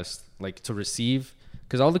broadcast, to receive,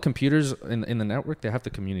 because all the computers in the network, they have to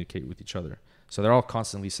communicate with each other. So they're all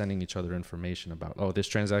constantly sending each other information about, this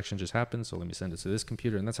transaction just happened, so let me send it to this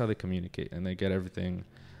computer, and that's how they communicate, and they get everything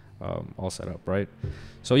all set up, right?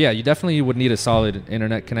 So you definitely would need a solid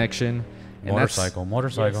internet connection. Motorcycle.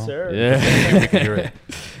 Yes, sir. Yeah.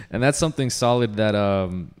 And that's something solid that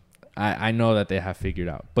I know that they have figured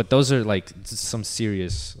out. But those are some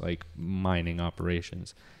serious mining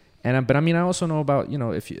operations. But I also know about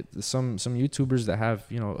if some YouTubers that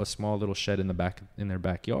have a small little shed in their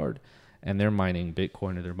backyard, and they're mining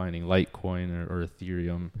Bitcoin, or they're mining Litecoin or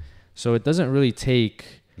Ethereum. So it doesn't really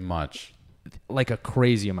take much. A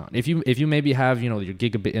crazy amount. If you maybe have your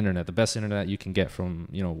gigabit internet, the best internet you can get from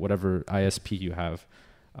whatever ISP you have,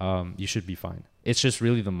 you should be fine. It's just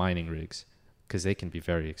really the mining rigs, because they can be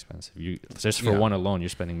very expensive. For one alone, you're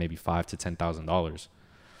spending maybe $5,000 to $10,000.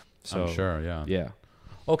 So I'm sure, yeah.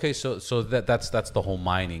 Okay, so that's the whole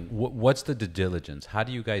mining. What's the due diligence? How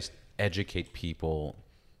do you guys educate people?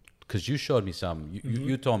 Because you showed me some.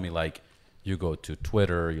 You told me you go to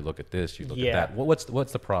Twitter, you look at this, you look at that.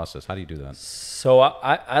 What's the process? How do you do that? So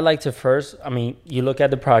I like to first, you look at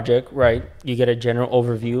the project, right? You get a general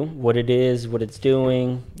overview, what it is, what it's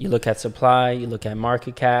doing. You look at supply, you look at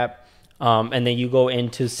market cap, and then you go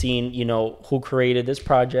into seeing, who created this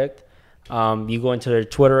project. You go into their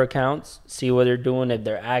Twitter accounts, see what they're doing, if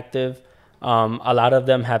they're active. A lot of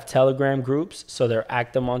them have Telegram groups, so they're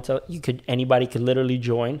active on anybody could literally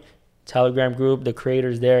join. Telegram group. The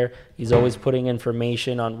creator's there. He's always putting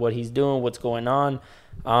information on what he's doing, what's going on.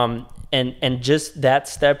 And just that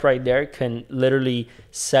step right there can literally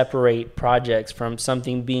separate projects from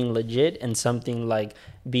something being legit and something like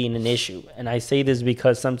being an issue. And I say this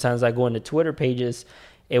because sometimes I go into Twitter pages.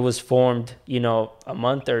 It was formed, a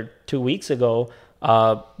month or 2 weeks ago.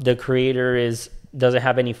 The creator doesn't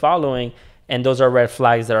have any following, and those are red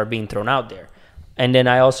flags that are being thrown out there. And then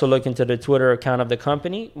I also look into the Twitter account of the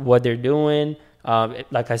company, what they're doing.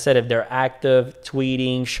 Like I said, if they're active,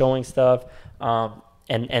 tweeting, showing stuff,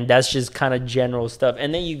 and that's just kind of general stuff.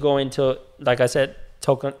 And then you go into, like I said,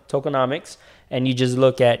 tokenomics, and you just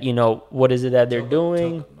look at, what is it that they're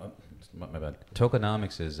doing. My bad.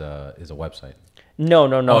 Tokenomics is a website. No.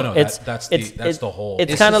 Oh, no, that's the whole.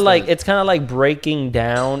 It's kind of like breaking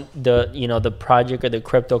down the project or the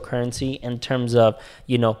cryptocurrency in terms of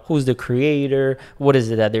who's the creator, what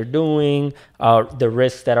is it that they're doing, the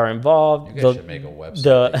risks that are involved. You guys should make a website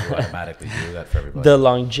that you automatically do that for everybody. The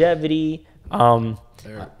longevity. I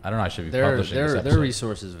don't know. I should be publishing this episode. There are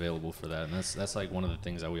resources available for that, and that's like one of the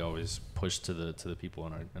things that we always push to the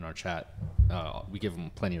people in our chat. We give them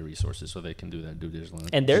plenty of resources so they can do that due diligence.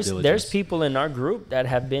 And there's people in our group that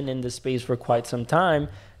have been in the space for quite some time,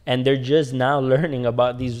 and they're just now learning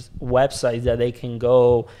about these websites that they can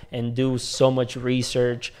go and do so much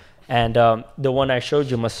research. And the one I showed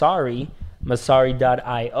you, Masari.io.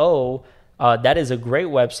 That is a great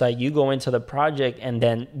website. You go into the project, and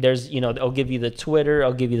then there's, they'll give you the Twitter,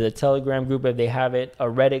 I'll give you the Telegram group if they have it, a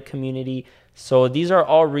Reddit community. So these are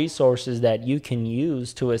all resources that you can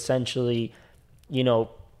use to essentially,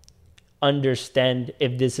 understand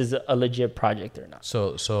if this is a legit project or not.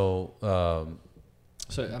 So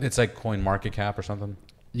it's like CoinMarketCap or something?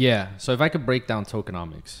 Yeah. So if I could break down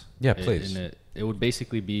tokenomics. Yeah, please. It would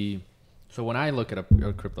basically be, so when I look at a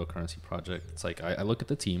cryptocurrency project, it's like I look at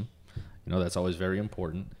the team. That's always very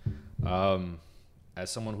important. As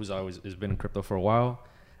someone who's always has been in crypto for a while,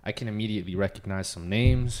 I can immediately recognize some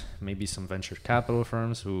names, maybe some venture capital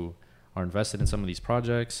firms who are invested in some of these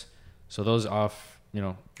projects. So those off,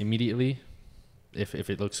 immediately. If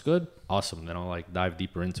it looks good, awesome. Then I'll dive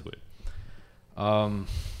deeper into it. So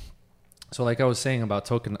like I was saying about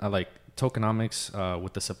tokenomics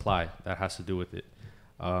with the supply, that has to do with it.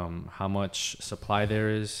 How much supply there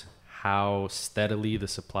is, how steadily the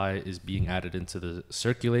supply is being added into the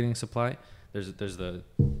circulating supply. There's the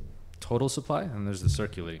total supply and there's the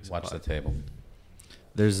circulating supply. Watch the table.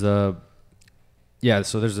 There's the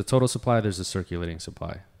total supply, there's the circulating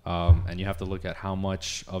supply. And you have to look at how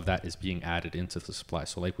much of that is being added into the supply.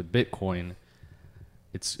 So like with Bitcoin,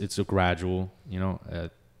 it's a gradual,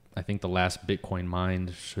 I think the last Bitcoin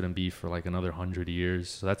mined shouldn't be for another 100 years.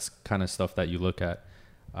 So that's kind of stuff that you look at.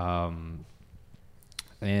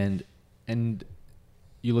 And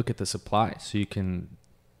you look at the supply, so you can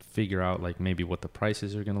figure out maybe what the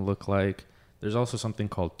prices are going to look like. There's also something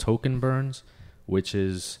called token burns, which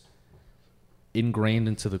is ingrained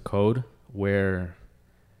into the code where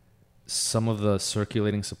some of the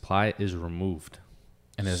circulating supply is removed.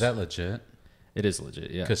 And is that legit? It is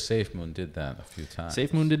legit, yeah. Because SafeMoon did that a few times.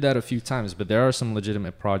 SafeMoon did that a few times, but there are some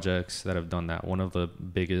legitimate projects that have done that. One of the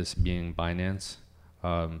biggest being Binance.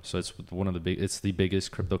 So it's it's the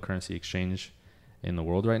biggest cryptocurrency exchange in the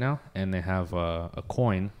world right now, and they have a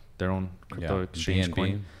coin, their own crypto exchange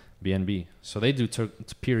coin, BNB. So they do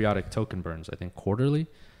periodic token burns, I think quarterly,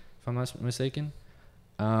 if I'm not mistaken.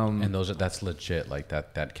 And that's legit,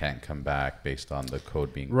 that can't come back based on the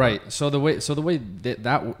code being right. Burned. So the way that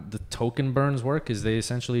the token burns work is they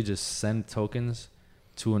essentially just send tokens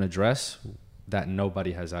to an address that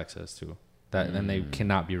nobody has access to. And they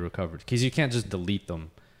cannot be recovered because you can't just delete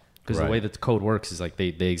them, because the way that the code works is they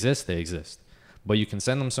exist, but you can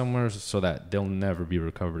send them somewhere so that they'll never be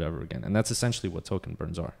recovered ever again. And that's essentially what token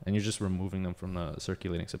burns are. And you're just removing them from the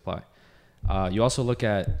circulating supply. You also look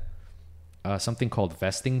at something called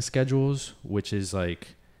vesting schedules, which is at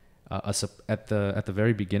the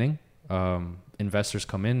very beginning, investors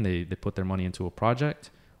come in, they put their money into a project.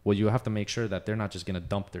 Well, you have to make sure that they're not just going to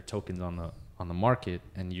dump their tokens on the market,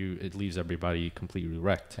 and it leaves everybody completely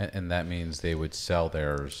wrecked. And that means they would sell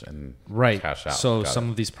theirs and cash out. So some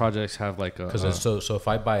of these projects have so if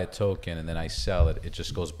I buy a token and then I sell it, it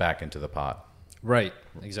just goes back into the pot. Right,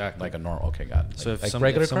 exactly. Like a normal. Okay, got it. So if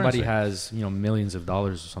somebody has millions of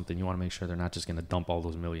dollars or something, you want to make sure they're not just going to dump all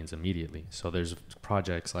those millions immediately. So there's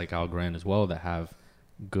projects like Algorand as well that have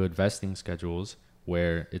good vesting schedules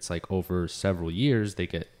where it's over several years they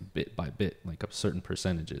get bit by bit, certain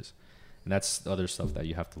percentages. And that's the other stuff that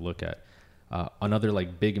you have to look at. Another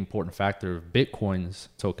big important factor of Bitcoin's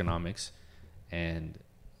tokenomics, and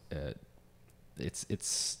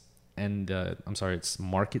it's its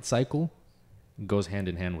market cycle goes hand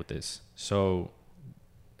in hand with this. So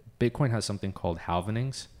Bitcoin has something called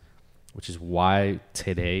halvenings, which is why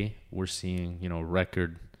today we're seeing,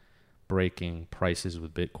 record breaking prices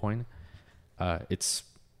with Bitcoin. It's,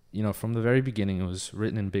 from the very beginning, it was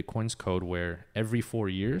written in Bitcoin's code where every 4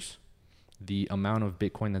 years, the amount of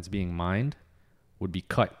Bitcoin that's being mined would be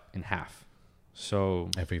cut in half. So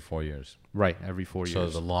every 4 years. Right, every 4 years. So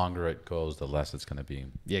the longer it goes, the less it's going to be.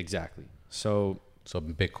 Yeah, exactly. So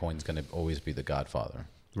Bitcoin's going to always be the godfather.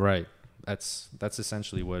 Right. That's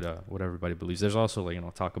essentially what everybody believes. There's also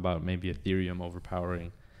talk about maybe Ethereum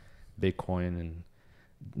overpowering Bitcoin,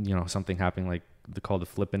 and something happening like called the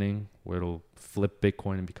flippening, where it'll flip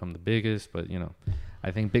Bitcoin and become the biggest. But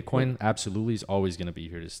I think Bitcoin absolutely is always going to be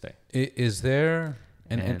here to stay. Is there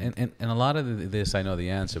and a lot of this I know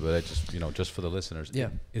the answer, but I just just for the listeners,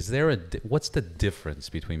 is there what's the difference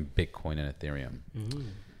between Bitcoin and Ethereum? Mm-hmm.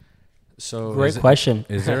 So great question.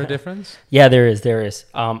 Is there a difference? Yeah, there is.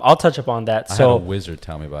 I'll touch upon that. I had a wizard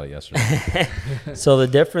tell me about it yesterday. So the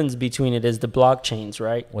difference between it is the blockchains,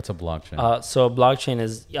 right? What's a blockchain? So a blockchain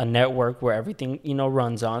is a network where everything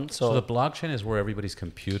runs on. So the blockchain is where everybody's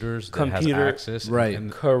computers has access.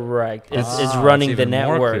 Right. Correct. It's running the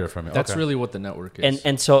network. That's really what the network is.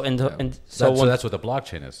 So that's what the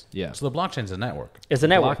blockchain is. Yeah. So the blockchain is a network. It's a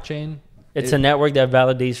network. Blockchain. It's a network that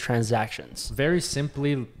validates transactions. Very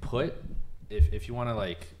simply put, if you want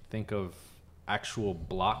to think of actual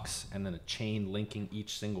blocks and then a chain linking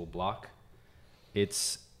each single block,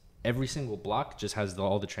 it's every single block just has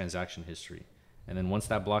all the transaction history. And then once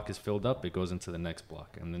that block is filled up, it goes into the next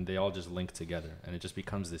block. And then they all just link together. And it just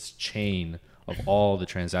becomes this chain of all the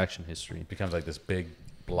transaction history. It becomes like this big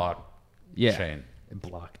block chain.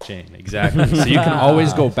 Blockchain, exactly. So you can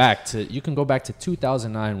always go back to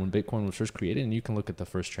 2009 when Bitcoin was first created, and you can look at the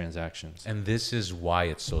first transactions. And this is why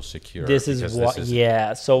it's so secure.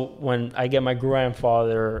 So when I get my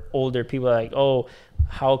grandfather, older people are like, oh,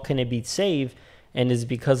 how can it be safe? And it's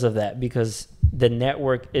because of that, because the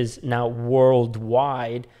network is now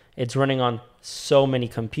worldwide. It's running on so many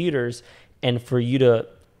computers, and for you to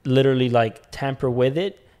literally tamper with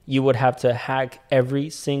it, you would have to hack every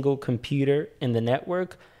single computer in the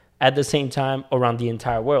network at the same time around the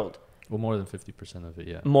entire world. Well, more than 50% of it,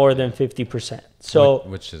 yeah. More than 50%. So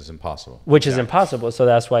which is impossible. Is impossible. So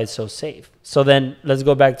that's why it's so safe. So then let's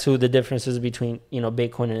go back to the differences between,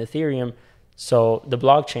 Bitcoin and Ethereum. So the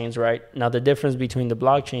blockchains, right? Now the difference between the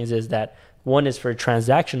blockchains is that one is for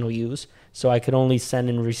transactional use. So I could only send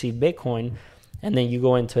and receive Bitcoin. And then you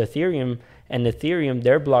go into Ethereum, and Ethereum,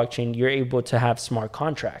 their blockchain, you're able to have smart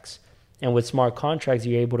contracts. And with smart contracts,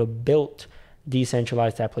 you're able to build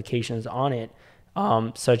decentralized applications on it,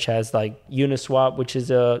 such as Uniswap, which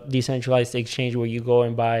is a decentralized exchange where you go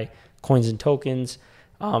and buy coins and tokens.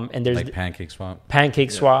 And there's PancakeSwap.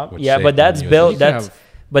 PancakeSwap, but that's built.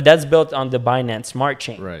 That's built on the Binance Smart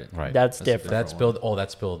Chain. Right. That's different. That's built. Oh,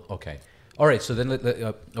 that's built. Okay. All right. So then,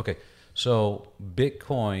 okay. So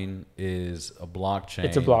Bitcoin is a blockchain.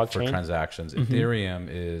 It's a blockchain for transactions. Ethereum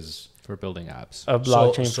is for building apps. A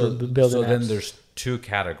blockchain for building apps. So then there's two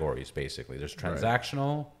categories basically. There's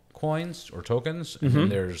transactional coins or tokens, and then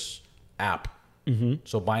there's app.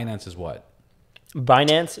 So Binance is what?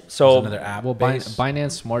 Binance. So another app. Well,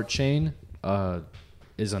 Binance Smart Chain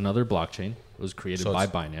is another blockchain. It was created by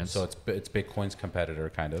Binance. So it's Bitcoin's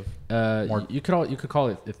competitor, kind of. You could call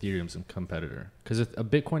it Ethereum's competitor, because a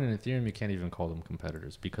Bitcoin and Ethereum, you can't even call them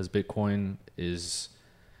competitors, because Bitcoin is,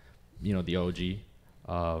 the OG,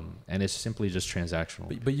 and it's simply just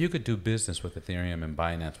transactional. But you could do business with Ethereum and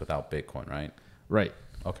Binance without Bitcoin, right? Right.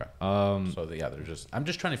 Okay. They're just. I'm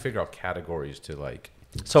just trying to figure out categories to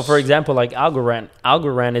So for example, Algorand.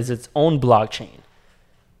 Algorand is its own blockchain.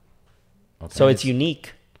 Okay. So it's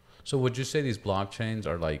unique. So would you say these blockchains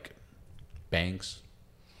are like banks?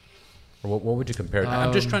 Or what would you compare it to?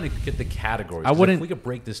 I'm just trying to get the categories. If we could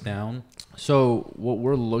break this down. So what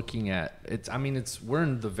we're looking at, we're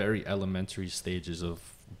in the very elementary stages of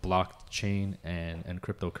blockchain and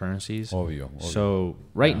cryptocurrencies. So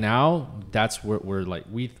right now, that's where we're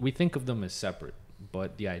we think of them as separate.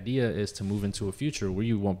 But the idea is to move into a future where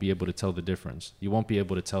you won't be able to tell the difference. You won't be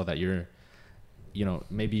able to tell that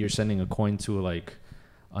maybe you're sending a coin to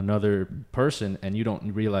another person, and you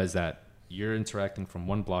don't realize that you're interacting from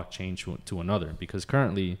one blockchain to another, because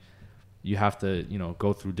currently you have to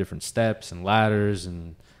go through different steps and ladders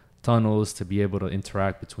and tunnels to be able to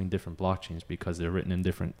interact between different blockchains, because they're written in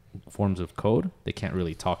different forms of code. They can't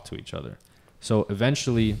really talk to each other. So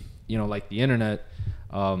eventually, like the internet,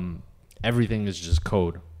 everything is just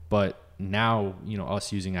code. But now,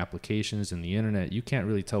 us using applications and the internet, you can't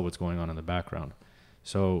really tell what's going on in the background.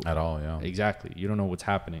 So At all, yeah. exactly, you don't know what's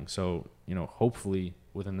happening. So hopefully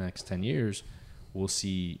within the next 10 years, we'll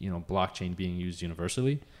see blockchain being used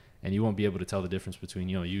universally, and you won't be able to tell the difference between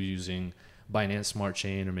you using Binance Smart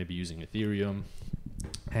Chain or maybe using Ethereum,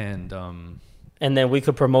 and then we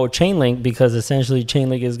could promote Chainlink, because essentially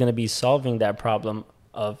Chainlink is going to be solving that problem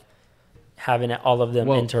of having all of them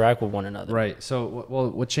interact with one another. Right. So,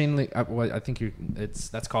 what Chainlink? I think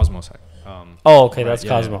that's Cosmos. Okay, right, that's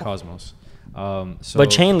Cosmos. Yeah, Cosmos. But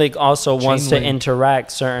Chainlink also wants to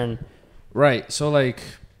interact certain. Right. So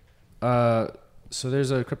so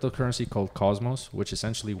there's a cryptocurrency called Cosmos, which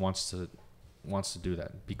essentially wants to do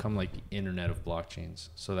that, become like the internet of blockchains,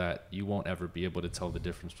 so that you won't ever be able to tell the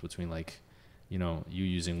difference between you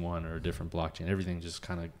using one or a different blockchain. Everything just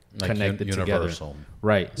kind of connected universal. together.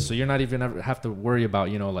 Right. So you're not even ever have to worry about,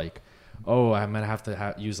 oh, I'm going to have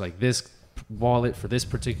to use like this wallet for this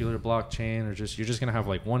particular blockchain, or you're just going to have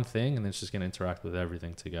like one thing, and it's just going to interact with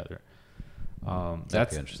everything together.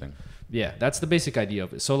 That's interesting. Yeah. That's the basic idea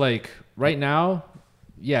of it. So right now,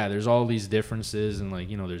 yeah, there's all these differences, and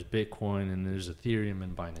there's Bitcoin and there's Ethereum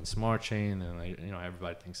and Binance Smart Chain, and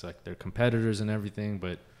everybody thinks like they're competitors and everything,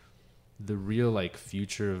 but the real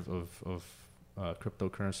future of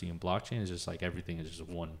cryptocurrency and blockchain is just everything is just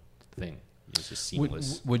one thing. It's just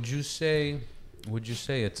seamless. Would you say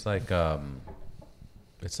it's like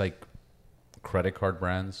credit card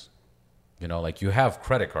brands? You have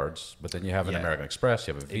credit cards, but then you have an American Express,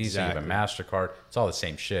 you have a Visa, you have a MasterCard. It's all the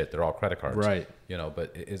same shit. They're all credit cards. Right.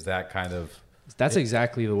 But is that kind of... That's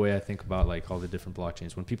exactly the way I think about all the different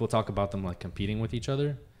blockchains. When people talk about them competing with each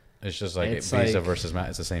other, it's just Visa versus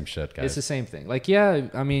it's the same shit, guys. It's the same thing.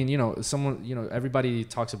 I mean, someone, everybody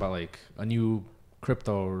talks about a new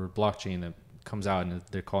crypto or blockchain that comes out, and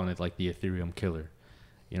they're calling it the Ethereum killer.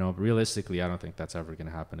 But realistically, I don't think that's ever going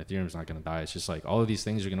to happen. Ethereum's not going to die. It's just all of these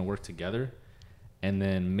things are going to work together, and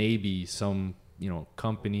then maybe some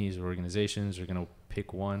companies or organizations are going to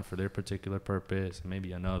pick one for their particular purpose, and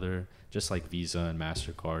maybe another, just like Visa and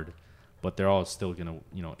MasterCard. But they're all still gonna,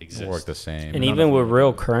 exist. Work the same. And even with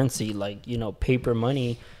real currency, paper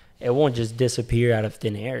money, it won't just disappear out of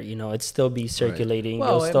thin air. It'd still be circulating.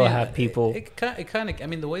 Right. You'll still have people. It kind of. I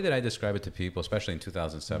mean, the way that I describe it to people, especially in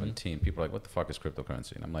 2017, people are like, "What the fuck is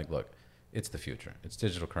cryptocurrency?" And I'm like, "Look, it's the future. It's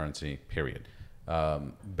digital currency. Period."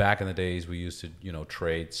 Back in the days, we used to,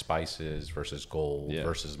 trade spices versus gold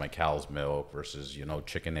versus my cow's milk versus,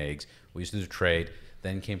 chicken eggs. We used to do trade.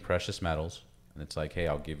 Then came precious metals. And it's like, hey,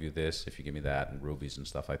 I'll give you this if you give me that, and rubies and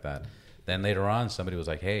stuff like that. Then later on, somebody was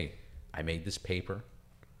like, hey, I made this paper.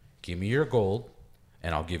 Give me your gold,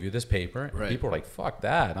 and I'll give you this paper. And people are like, fuck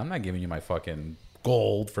that. I'm not giving you my fucking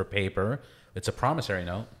gold for paper. It's a promissory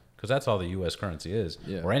note, because that's all the U.S. currency is,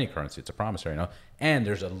 or any currency. It's a promissory note. And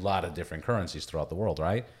there's a lot of different currencies throughout the world,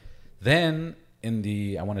 right? Then in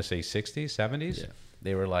the, I want to say 60s, 70s,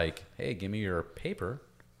 they were like, hey, give me your paper,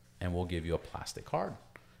 and we'll give you a plastic card.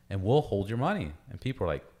 And we'll hold your money. And people are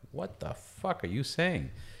like, what the fuck are you saying?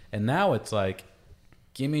 And now it's like,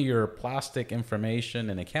 give me your plastic information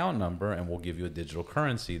and account number, and we'll give you a digital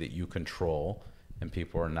currency that you control. And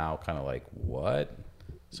people are now kind of like, what?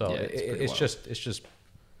 So it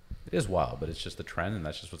is wild, but it's just the trend, and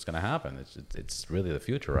that's just what's going to happen. It's really the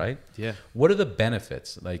future, right? Yeah. What are the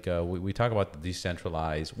benefits? We talk about the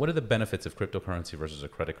decentralized. What are the benefits of cryptocurrency versus a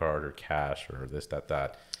credit card or cash or this,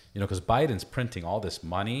 that? Because Biden's printing all this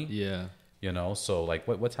money. Yeah. So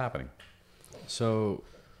what's happening? So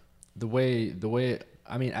the way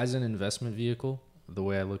I mean, as an investment vehicle, the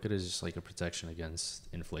way I look at it is just a protection against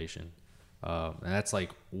inflation. And that's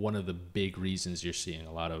one of the big reasons you're seeing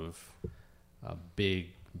a lot of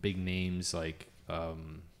big names like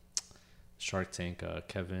Shark Tank, Mark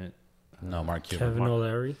Cuban. Kevin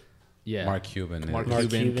O'Leary. Yeah, Mark Cuban,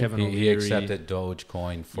 Kevin O'Leary. He accepted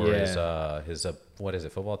Dogecoin for his what is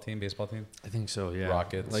it, football team, baseball team? I think so. Yeah,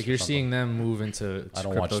 Rockets. You're seeing them move into. I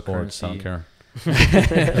don't watch sports. I don't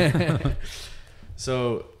care.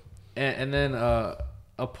 So, and then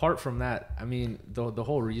apart from that, I mean, the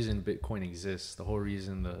whole reason Bitcoin exists, the whole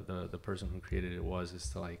reason the person who created it is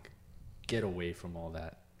to get away from all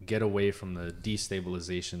that, get away from the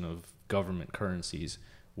destabilization of government currencies,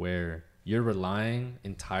 where you're relying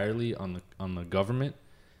entirely on the government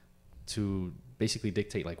to basically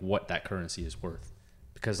dictate what that currency is worth.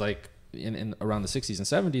 Because in around the 60s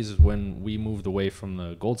and 70s is when we moved away from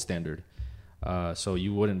the gold standard. So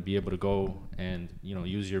you wouldn't be able to go and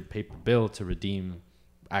use your paper bill to redeem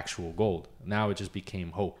actual gold. Now it just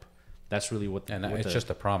became hope. That's really what. And what it's just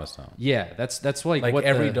a promise now. Yeah, that's like what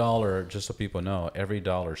every dollar. Just so people know, every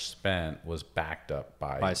dollar spent was backed up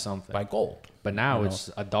by something, by gold. But now it's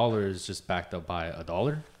 $1 is just backed up by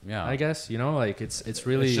 $1. Yeah, I guess like it's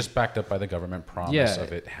really it's just backed up by the government promise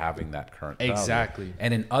of it having that current value. Exactly.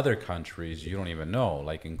 And in other countries, you don't even know.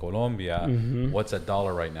 Like in Colombia, what's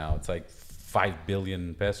 $1 right now? It's like 5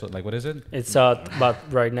 billion pesos. Like what is it? It's about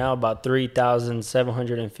right now about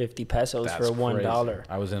 3,750 pesos That's for $1.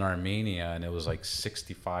 I was in Armenia and it was like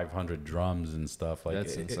 6,500 drums and stuff. Like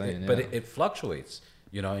that's insane. But it fluctuates,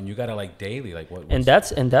 and you gotta like daily, like what. And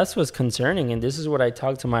that's what's concerning. And this is what I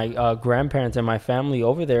talked to my grandparents and my family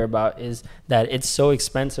over there about, is that it's so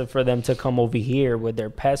expensive for them to come over here with their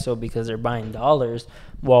peso because they're buying dollars,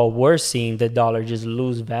 while we're seeing the dollar just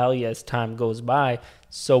lose value as time goes by.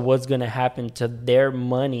 So what's going to happen to their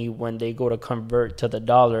money when they go to convert to the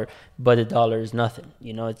dollar, but the dollar is nothing?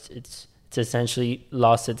 It's essentially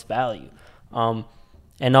lost its value.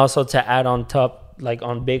 And also to add on top, like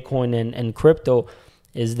on Bitcoin and crypto,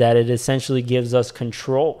 is that it essentially gives us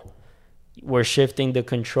control. We're shifting the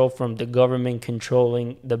control from the government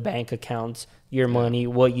controlling the bank accounts, your money,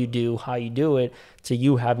 what you do, how you do it, to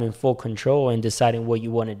you having full control and deciding what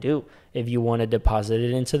you want to do. If you want to deposit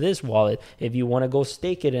it into this wallet, if you want to go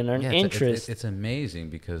stake it and earn interest. It's amazing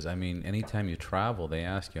because, I mean, anytime you travel, they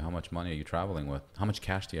ask you how much money are you traveling with? How much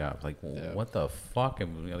cash do you have? Like, what the fuck?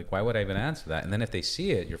 And like, why would I even answer that? And then if they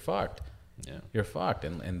see it, you're fucked. Yeah. You're fucked.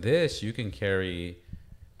 And this, you can carry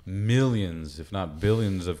millions, if not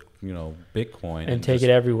billions of, Bitcoin. And take it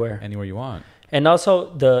everywhere. Anywhere you want. And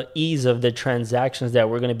also the ease of the transactions that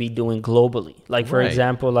we're going to be doing globally. Like, for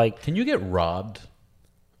example, like... Can you get robbed?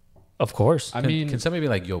 Of course. Can somebody be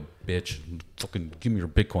like, yo, bitch, fucking give me your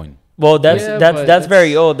Bitcoin? Well, that's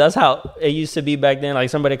very old. That's how it used to be back then.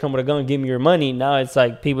 Like, somebody come with a gun, give me your money. Now it's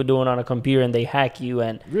like people doing it on a computer and they hack you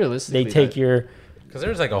and realistically, they take your... Because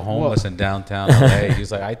there's like a homeless in downtown LA.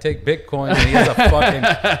 He's like, I take Bitcoin, and he has a fucking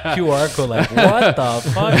QR code. Like, what the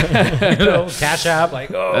fuck? Cash App. Like,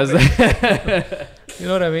 oh, you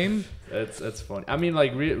know what I mean? That's funny. I mean,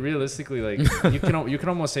 like realistically, like you can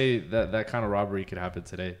almost say that kind of robbery could happen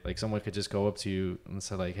today. Like someone could just go up to you and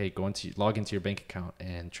say like, hey, log into your bank account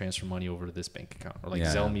and transfer money over to this bank account, or like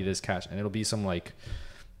Zelle me this cash, and it'll be some like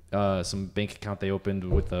some bank account they opened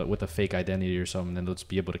with a fake identity or something, and then they'll just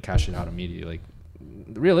be able to cash it out immediately. Like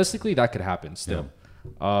realistically, that could happen still.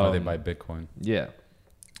 Yeah. Or they buy Bitcoin. Yeah.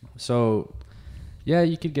 So. Yeah,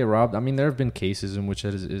 you could get robbed. I mean, there have been cases in which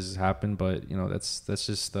it has happened, but that's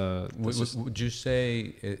just. Would you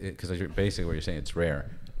say, because basically what you're saying, it's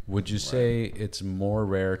rare. Would you say it's more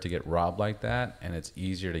rare to get robbed like that, and it's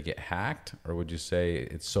easier to get hacked, or would you say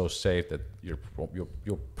it's so safe that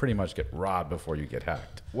you'll pretty much get robbed before you get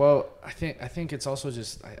hacked? Well, I think it's also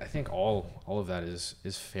just I think all of that is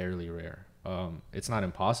fairly rare. It's not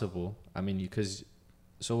impossible. I mean,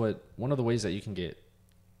 one of the ways that you can get,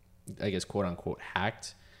 I guess, quote unquote,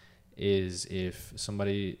 hacked is if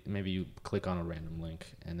somebody, maybe you click on a random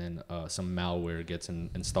link and then some malware gets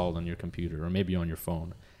installed on your computer or maybe on your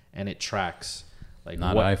phone, and it tracks like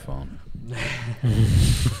not iPhone.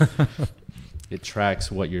 It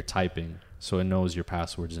tracks what you're typing, so it knows your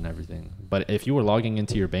passwords and everything. But if you were logging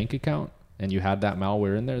into your bank account and you had that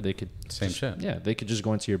malware in there, they could shit. Yeah, they could just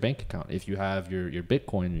go into your bank account. If you have your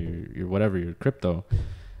Bitcoin, your whatever, your crypto,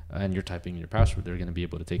 and you're typing your password, they're going to be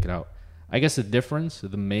able to take it out. I guess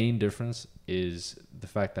the main difference is the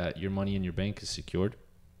fact that your money in your bank is secured.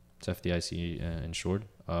 It's FDIC insured.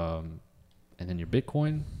 And then your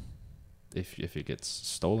Bitcoin, if it gets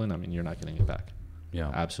stolen, I mean, you're not getting it back. Yeah.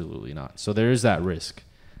 Absolutely not. So there is that risk.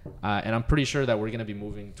 And I'm pretty sure that we're going to be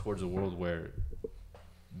moving towards a world where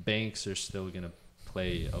banks are still going to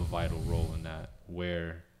play a vital role in that,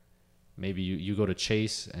 where maybe you go to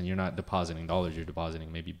Chase and you're not depositing dollars, you're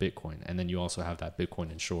depositing maybe Bitcoin. And then you also have that Bitcoin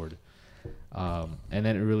insured. And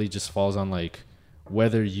then it really just falls on like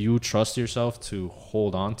whether you trust yourself to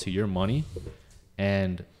hold on to your money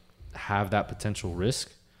and have that potential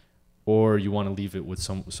risk, or you want to leave it with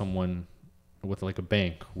someone with like a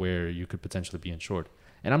bank where you could potentially be insured.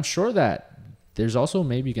 And I'm sure that there's also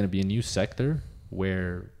maybe going to be a new sector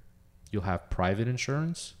where you'll have private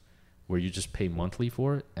insurance, where you just pay monthly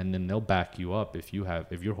for it, and then they'll back you up if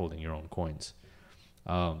you're holding your own coins.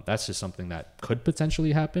 That's just something that could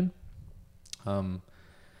potentially happen.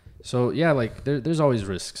 So yeah, like there's always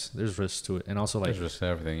risks. There's risks to it, and also like there's risks to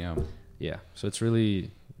everything. Yeah. Yeah. So it's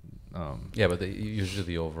really. Yeah, but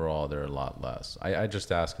usually overall they're a lot less. I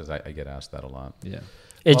just ask because I get asked that a lot. Yeah.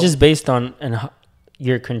 It's just based on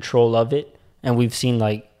your control of it, and we've seen,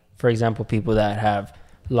 like, for example, people that have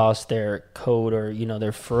lost their code or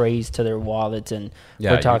their phrase to their wallets, and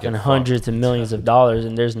Yeah, we're you talking get hundreds fucked. of millions of dollars,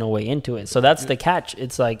 and there's no way into it. So that's the catch.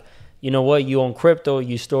 It's like, you know what, you own crypto,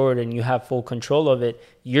 you store it, and you have full control of it.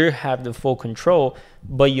 You have the full control,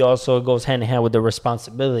 but you also, it goes hand in hand with the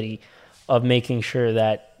responsibility of making sure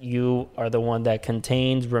that you are the one that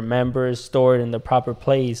contains, remembers, store it in the proper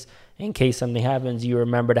place. In case something happens, you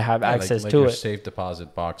remember to have access like to your it. safe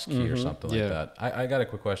deposit box key or something like that. I got a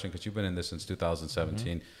quick question because you've been in this since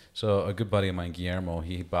 2017. So a good buddy of mine, Guillermo,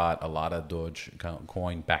 he bought a lot of Doge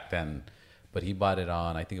coin back then, but he bought it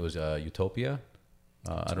on, I think it was Utopia.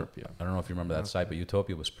 I don't know if you remember that site, but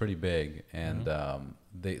Utopia was pretty big, and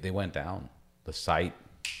they went down. The site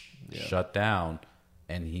shut down,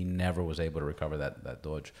 and he never was able to recover that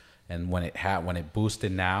Doge. And when it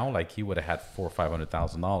boosted now, like he would have had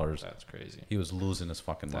 $400,000-$500,000. That's crazy. He was losing his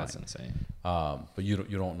fucking mind. That's insane. But you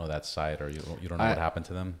don't know that site, or you don't know what happened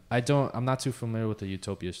to them. I'm not too familiar with the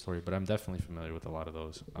Utopia story, but I'm definitely familiar with a lot of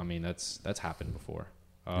those. I mean, that's happened before.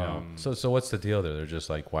 So what's the deal there? They're just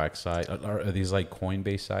like whack sites. Are these like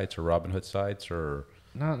Coinbase sites or Robinhood sites, or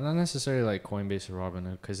not necessarily like Coinbase or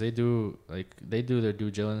Robinhood, because they do their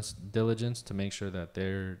due diligence to make sure that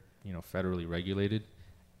they're federally regulated,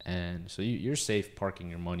 and so you're safe parking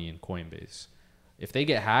your money in Coinbase. If they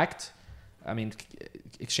get hacked, I mean,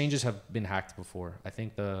 exchanges have been hacked before. I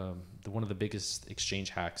think the one of the biggest exchange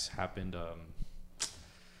hacks happened. I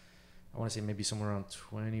want to say maybe somewhere around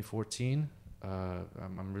 2014.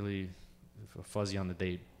 I'm really fuzzy on the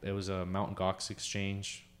date. It was a Mt. Gox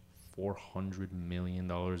exchange. $400 million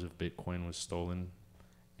of Bitcoin was stolen,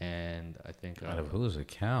 and I think out of whose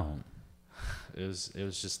account? It was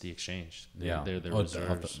just the exchange. Their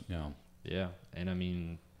reserves. Yeah, and I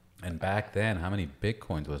mean, and back then, how many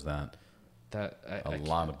Bitcoins was that? A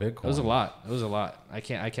lot of Bitcoin. It was a lot. I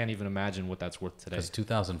can't even imagine what that's worth today. Because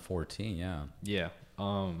 2014, yeah. Yeah.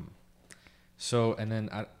 So, and then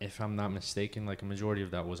if I'm not mistaken, like a majority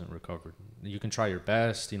of that wasn't recovered. You can try your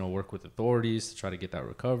best, work with authorities to try to get that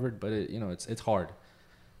recovered, but it's hard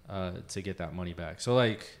to get that money back. So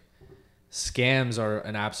like scams are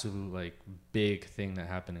an absolute like big thing that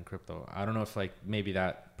happened in crypto. I don't know if like maybe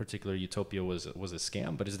that particular Utopia was a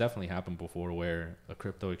scam, but it's definitely happened before where a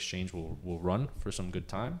crypto exchange will run for some good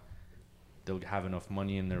time. They'll have enough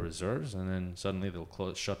money in their reserves, and then suddenly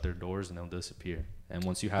they'll shut their doors and they'll disappear. And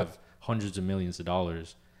once you have hundreds of millions of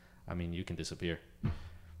dollars, I mean, you can disappear.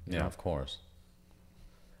 Yeah, of course.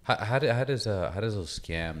 How does those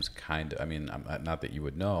scams kind of? I mean, not that you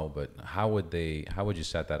would know, but how would you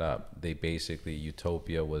set that up? They basically,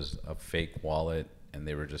 Utopia was a fake wallet, and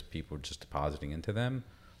they were just people just depositing into them,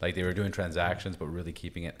 like they were doing transactions, but really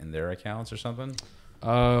keeping it in their accounts or something.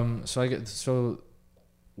 So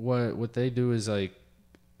what they do is like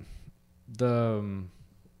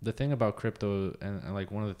the thing about crypto, and like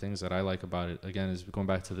one of the things that I like about it again is going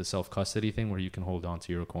back to the self-custody thing where you can hold on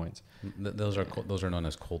to your coins. Those are known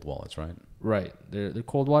as cold wallets, right? Right. They're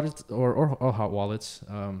cold wallets or hot wallets.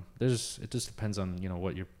 It just depends on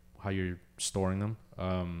how you're storing them.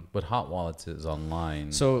 But hot wallets is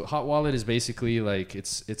online. So hot wallet is basically like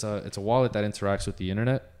it's a wallet that interacts with the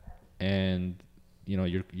internet, and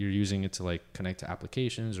you're using it to like connect to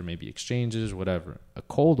applications or maybe exchanges, whatever. A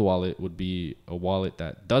cold wallet would be a wallet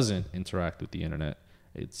that doesn't interact with the internet.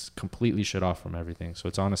 It's completely shut off from everything. So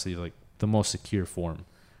it's honestly like the most secure form.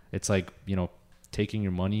 It's like, taking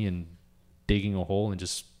your money and digging a hole and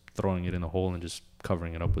just throwing it in the hole and just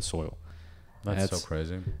covering it up with soil. That's so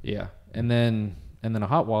crazy. Yeah. And then a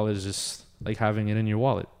hot wallet is just like having it in your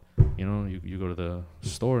wallet. You go to the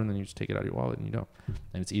store and then you just take it out of your wallet and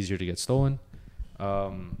and it's easier to get stolen.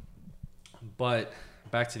 But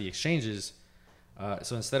back to the exchanges.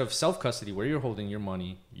 So instead of self-custody where you're holding your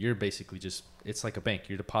money, you're basically it's like a bank.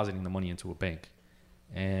 You're depositing the money into a bank,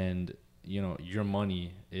 and your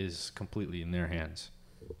money is completely in their hands.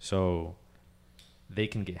 So they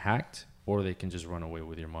can get hacked or they can just run away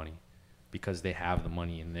with your money because they have the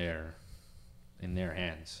money in their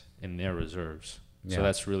hands, in their reserves. Yeah. So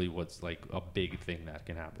that's really what's like a big thing that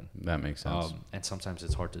can happen. That makes sense. And sometimes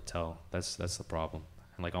it's hard to tell. That's the problem.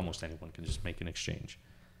 And like almost anyone can just make an exchange,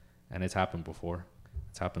 and it's happened before.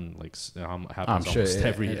 It's happened happens almost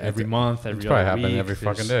every month, every other probably week. Every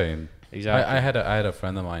fucking day. Exactly. I had a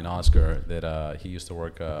friend of mine, Oscar, that he used to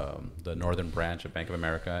work the northern branch of Bank of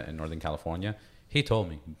America in Northern California. He told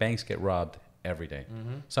me banks get robbed every day.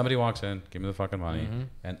 Mm-hmm. Somebody walks in, give me the fucking money,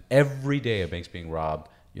 and every day a bank's being robbed.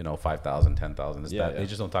 5,000, 10,000. They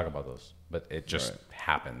just don't talk about those, but it just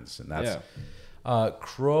happens, and that's.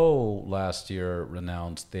 Crow last year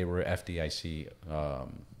renounced they were FDIC,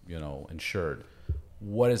 insured.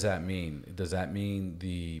 what does that mean? Does that mean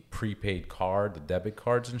the prepaid card, the debit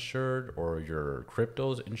card's insured, or your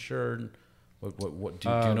crypto's insured? What do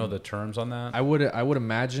you know the terms on that? I would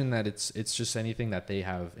imagine that it's just anything that they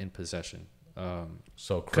have in possession.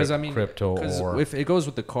 So crypto, or if it goes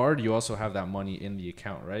with the card, you also have that money in the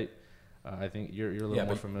account, right? I think you're a little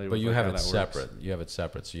more familiar. But with you have it separate. separate. You have it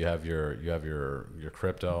separate. So you have your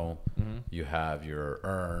crypto, you have your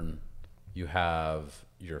earn, you have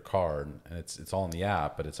your card, and it's all in the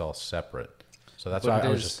app, but it's all separate. So that's why I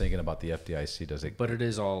was just thinking about the FDIC. Does it? But it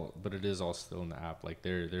is all still in the app. Like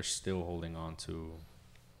they're still holding on to.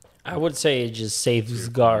 I would say it just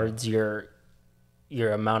safeguards your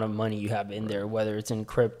amount of money you have in there, whether it's in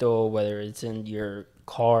crypto, whether it's in your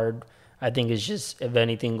card. I think it's just, if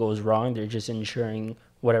anything goes wrong, they're just insuring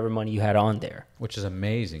whatever money you had on there. Which is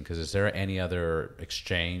amazing, because is there any other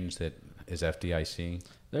exchange that is FDIC?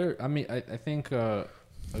 I think a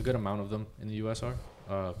good amount of them in the U.S. are.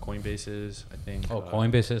 Coinbase is, I think. Oh,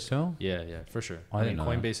 Coinbase is too? Yeah, for sure. I mean,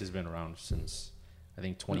 Coinbase has been around since, I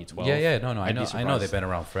think, 2012. Yeah, no. I know they've been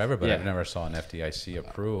around forever, but Yeah. I've never saw an FDIC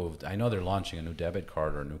approved. I know they're launching a new debit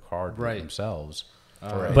card or a new card themselves.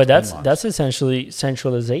 But that's essentially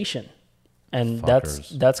centralization. And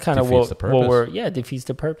Fuckers. that's kind of Defeats what the purpose. we're defeats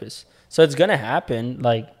the purpose. So it's gonna happen.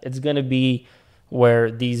 Like, it's gonna be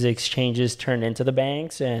where these exchanges turn into the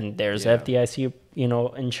banks, and there's FDIC,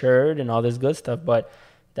 insured and all this good stuff. But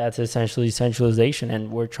that's essentially centralization,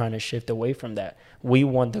 and we're trying to shift away from that. We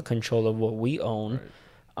want the control of what we own,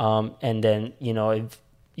 and then if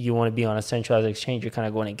you want to be on a centralized exchange, you're kind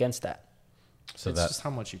of going against that. So it's just how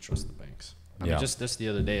much you trust the banks. I mean, just the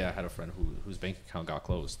other day, I had a friend whose bank account got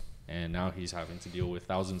closed. And now he's having to deal with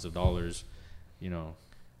thousands of dollars,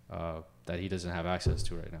 that he doesn't have access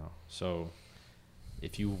to right now. So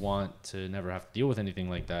if you want to never have to deal with anything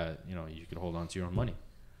like that, you can hold on to your own money.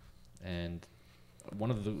 And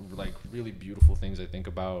one of the really beautiful things I think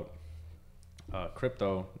about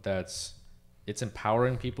crypto, it's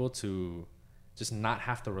empowering people to just not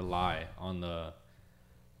have to rely on the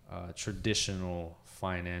traditional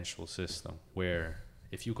financial system, where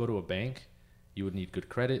if you go to a bank, you would need good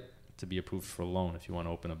credit to be approved for a loan if you want to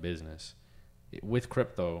open a business. With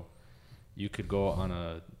crypto, you could go on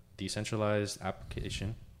a decentralized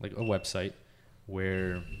application, like a website,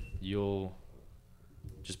 where you'll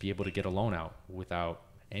just be able to get a loan out without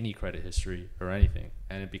any credit history or anything.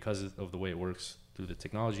 And because of the way it works through the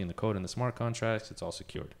technology and the code and the smart contracts, it's all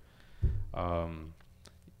secured.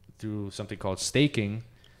 Through something called staking,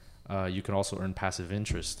 you can also earn passive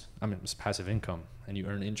income, and you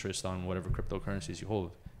earn interest on whatever cryptocurrencies you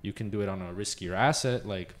hold. You can do it on a riskier asset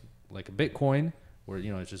like a Bitcoin, where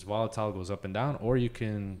it's just volatile, goes up and down, or you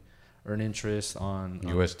can earn interest on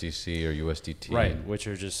USDC or USDT, right, which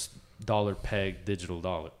are just dollar pegged digital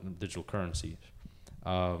currencies,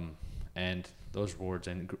 and those rewards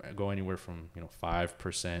go anywhere from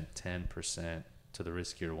 5%, 10% to the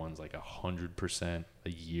riskier ones like 100% a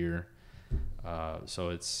year. So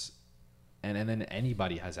it's and then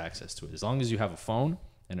anybody has access to it. As long as you have a phone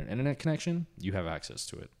and an internet connection, you have access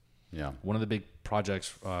to it. Yeah. One of the big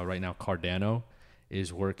projects right now, Cardano,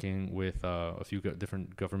 is working with a few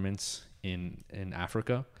different governments in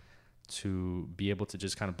Africa to be able to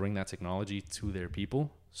just kind of bring that technology to their people,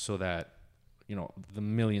 so that the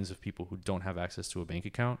millions of people who don't have access to a bank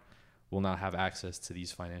account will not have access to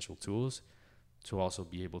these financial tools, to also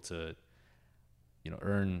be able to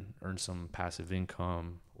earn some passive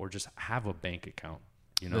income or just have a bank account.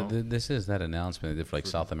 This is that announcement they did for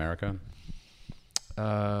South America.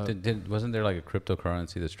 Wasn't there like a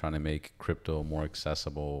cryptocurrency that's trying to make crypto more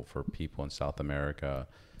accessible for people in South America,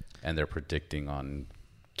 and they're predicting on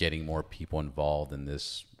getting more people involved in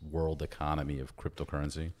this world economy of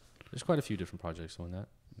cryptocurrency? There's quite a few different projects on that.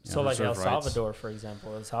 So like El Salvador, for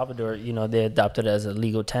example, they adopted it as a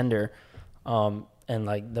legal tender. And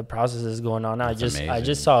like the process is going on now. I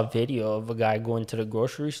just saw a video of a guy going to the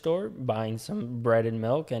grocery store buying some bread and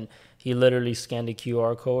milk, and he literally scanned the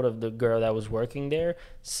QR code of the girl that was working there,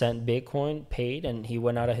 sent Bitcoin, paid, and he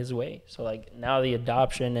went out of his way. So like now the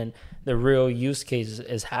adoption and the real use case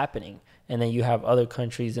is happening. And then you have other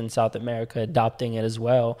countries in South America adopting it as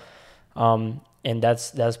well. And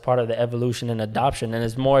that's part of the evolution and adoption. And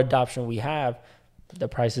as more adoption we have, the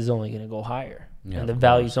price is only going to go higher. Yeah, and the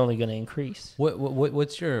value is only going to increase.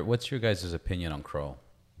 What's your guys' opinion on Crow?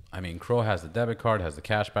 I mean, Crow has the debit card, has the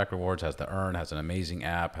cashback rewards, has the earn, has an amazing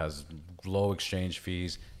app, has low exchange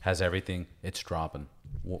fees, has everything. It's dropping.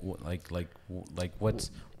 Why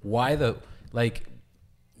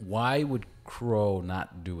would Crow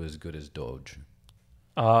not do as good as Doge?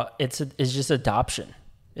 It's just adoption.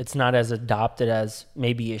 It's not as adopted as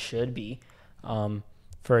maybe it should be.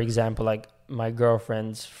 for example, like my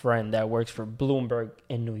girlfriend's friend that works for Bloomberg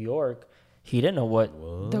in New York, he didn't know what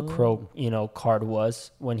the Crow, card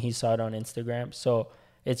was when he saw it on Instagram. So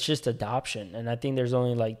it's just adoption. And I think there's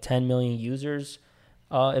only like 10 million users,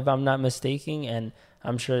 if I'm not mistaken. And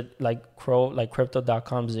I'm sure like Crow, like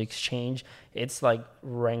Crypto.com's exchange, it's like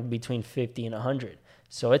ranked between 50 and 100.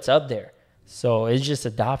 So it's up there. So it's just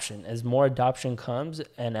adoption. As more adoption comes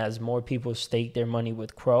and as more people stake their money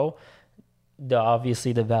with Crow,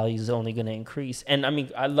 obviously the value is only going to increase. And I mean,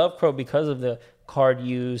 I love Crow because of the card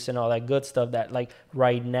use and all that good stuff that like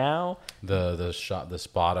right now the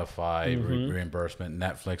Spotify reimbursement,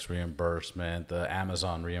 Netflix reimbursement, the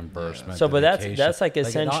Amazon reimbursement. So but that's like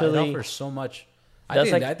essentially it offers so much. I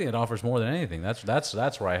think it offers more than anything.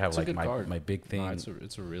 That's where I have like my big thing.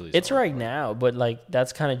 It's right now, but like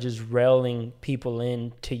that's kind of just railing people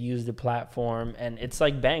in to use the platform. And it's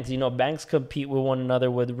like banks, banks compete with one another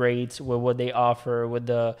with rates, with what they offer, with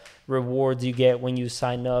the rewards you get when you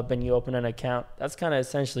sign up and you open an account. That's kind of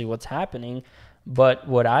essentially what's happening. But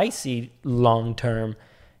what I see long term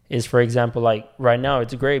is, for example, like right now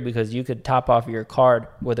it's great because you could top off your card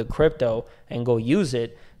with a crypto and go use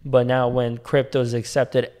it. But now when crypto is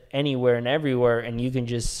accepted anywhere and everywhere and you can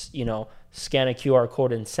just, scan a QR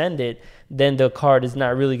code and send it, then the card is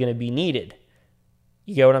not really going to be needed.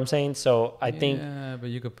 You get what I'm saying? So I think... Yeah, but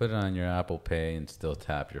you could put it on your Apple Pay and still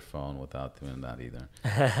tap your phone without doing that either.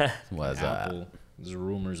 Apple, there's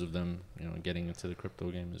rumors of them, getting into the crypto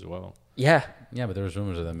game as well. Yeah. Yeah, but there's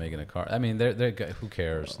rumors of them making a card. I mean, they're who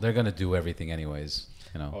cares? They're going to do everything anyways.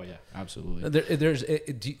 Oh yeah, absolutely.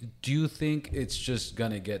 Do you think it's just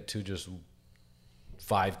gonna get to just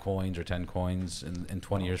 5 coins or 10 coins in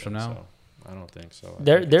 20 years from now? I don't think so.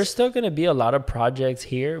 There's still gonna be a lot of projects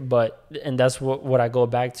here, and that's what I go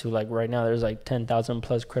back to. Like right now, there's like 10,000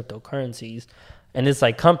 plus cryptocurrencies, and it's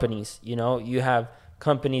like companies. You have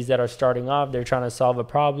companies that are starting off, they're trying to solve a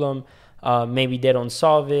problem. Maybe they don't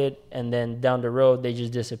solve it, and then down the road they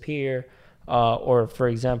just disappear. Or for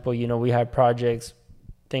example, we have projects.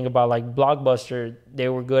 Think about like Blockbuster. They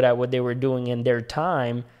were good at what they were doing in their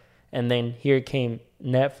time. And then here came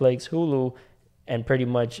Netflix, Hulu, and pretty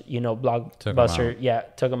much,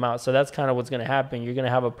 Blockbuster, took them out. So that's kind of what's going to happen. You're going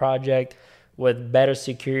to have a project with better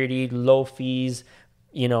security, low fees.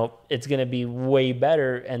 It's going to be way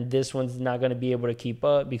better. And this one's not going to be able to keep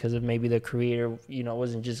up because of maybe the creator,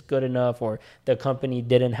 wasn't just good enough or the company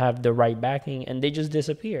didn't have the right backing and they just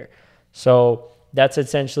disappear. So that's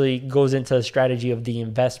essentially goes into a strategy of the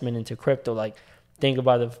investment into crypto. Like think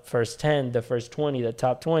about the first 10, the first 20, the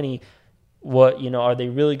top 20. What, are they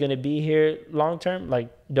really going to be here long term? Like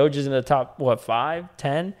Doge's in the top, 5,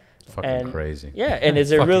 10? Fucking crazy. Yeah. And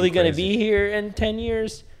is it really going to be here in 10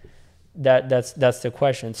 years? That's the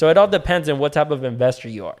question. So it all depends on what type of investor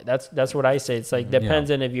you are. That's what I say. It's like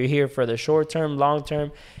depends on if you're here for the short term, long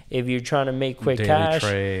term, if you're trying to make quick cash,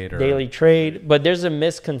 daily trade. But there's a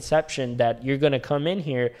misconception that you're gonna come in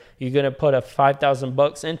here, you're gonna put a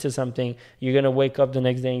 $5,000 into something, you're gonna wake up the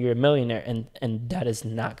next day and you're a millionaire, and that is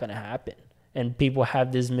not gonna happen. And people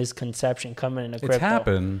have this misconception coming into crypto. It's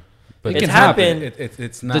happened, but it can happen.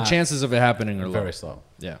 It's not. The chances of it happening are very slow.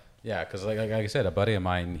 Yeah. Yeah, because like I said, a buddy of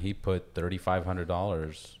mine, he put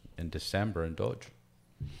 $3,500 in December in Doge,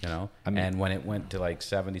 and when it went to like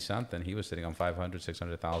 70 something, he was sitting on 500,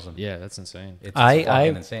 600,000. Yeah, that's insane. It's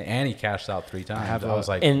fucking insane. And he cashed out 3 times. I was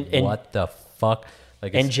like, what the fuck?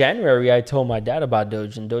 Like in January, I told my dad about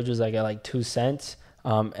Doge, and Doge was like at like 2 cents,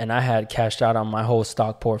 and I had cashed out on my whole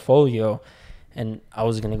stock portfolio. And I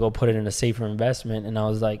was going to go put it in a safer investment. And I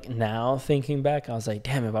was like, now thinking back, I was like,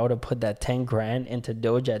 damn, if I would have put that 10 grand into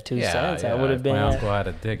Doge at 2 cents, I would have been. My uncle had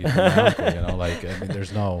a dig. My uncle,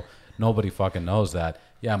 there's nobody fucking knows that.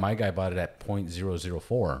 Yeah, my guy bought it at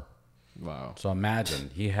 0.004. Wow. So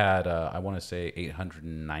imagine he had, I want to say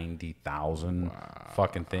 890,000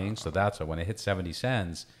 fucking things. So that's when it hit 70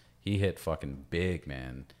 cents, he hit fucking big,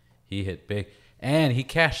 man. He hit big. And he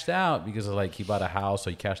cashed out because of he bought a house, so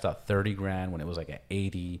he cashed out 30 grand when it was like at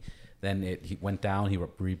 80. Then he went down, he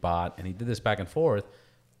rebought, and he did this back and forth.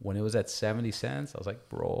 When it was at 70 cents, I was like,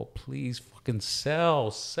 bro, please fucking sell.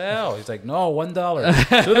 He's like, no,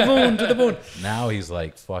 $1. to the moon. Now he's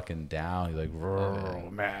like fucking down. He's like, bro,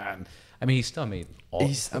 man. I mean, he still made all. It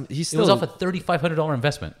was off a $3,500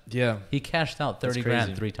 investment. Yeah. He cashed out 30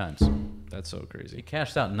 grand 3 times. That's so crazy. He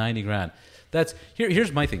cashed out 90 grand.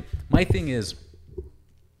 Here's my thing. My thing is,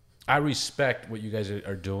 I respect what you guys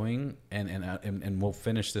are doing, and we'll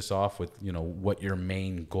finish this off with what your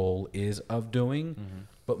main goal is of doing. Mm-hmm.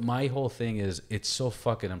 But my whole thing is it's so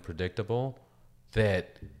fucking unpredictable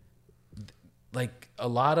that like a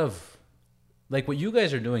lot of like what you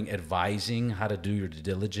guys are doing, advising how to do your due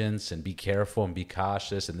diligence and be careful and be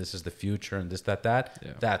cautious and this is the future and this, that,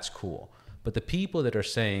 that's cool. But the people that are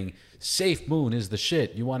saying Safe Moon is the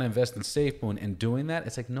shit, you want to invest in Safe Moon and doing that,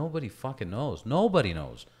 it's like nobody fucking knows. Nobody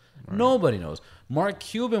knows. Right. Nobody knows. Mark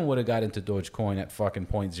Cuban would have got into Dogecoin at fucking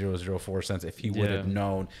 0.004 cents if he would have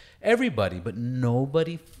known. Everybody, but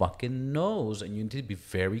nobody fucking knows, and you need to be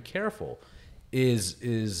very careful.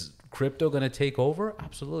 Is crypto going to take over?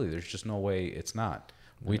 Absolutely. There's just no way it's not.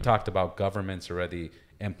 We talked about governments already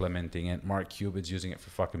implementing it. Mark Cuban's using it for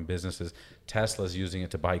fucking businesses. Tesla's using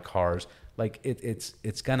it to buy cars. Like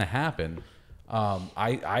it's going to happen.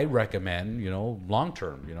 I recommend, long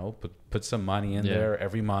term, put some money in there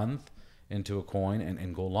every month into a coin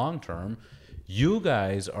and go long term. You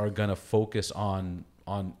guys are going to focus on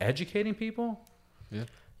educating people.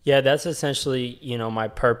 Yeah, that's essentially, my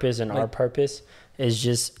purpose and our purpose is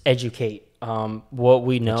just educate what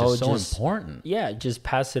we know. Which is so important. Yeah, just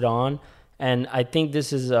pass it on. And I think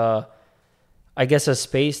this is a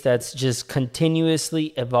space that's just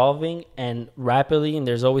continuously evolving and rapidly, and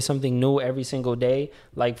there's always something new every single day.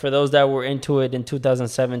 Like for those that were into it in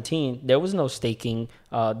 2017, there was no staking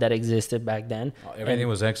that existed back then. Everything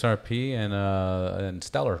was XRP and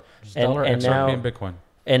Stellar, and XRP now, and Bitcoin.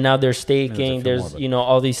 And now there's staking. There's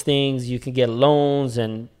all these things you can get loans,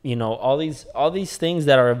 and all these things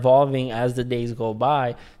that are evolving as the days go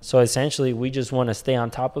by. So essentially, we just want to stay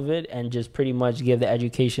on top of it and just pretty much give the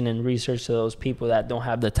education and research to those people that don't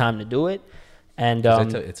have the time to do it. And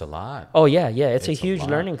it's a lot. Oh yeah, it's a huge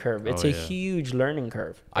learning curve. It's a huge learning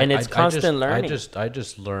curve, and it's constant learning. I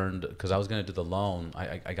just learned because I was gonna do the loan.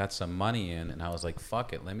 I got some money in, and I was like,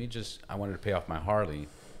 fuck it. I wanted to pay off my Harley,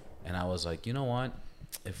 and I was like, you know what?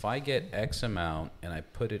 If I get X amount and I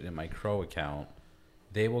put it in my Crow account,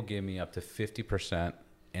 they will give me up to 50%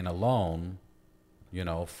 in a loan,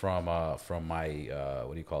 from my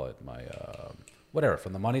what do you call it? My whatever,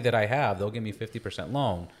 from the money that I have, they'll give me 50%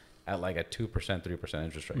 loan at like a 2%, 3%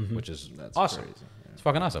 interest rate, which is awesome. Crazy. Yeah. It's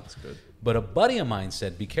fucking awesome. That's good. But a buddy of mine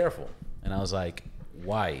said, "Be careful," and I was like,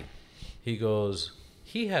 "Why?" He goes,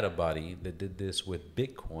 he had a buddy that did this with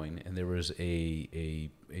Bitcoin, and there was an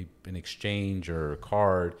exchange or a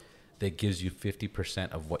card that gives you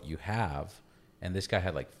 50% of what you have. And this guy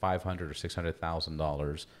had like $500,000 or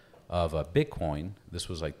 $600,000 of Bitcoin. This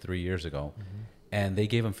was like 3 years ago. Mm-hmm. And they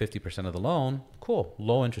gave him 50% of the loan. Cool,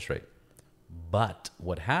 low interest rate. But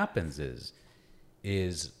what happens is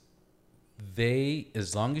as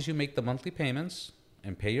long as you make the monthly payments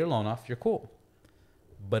and pay your loan off, you're cool.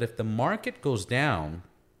 But if the market goes down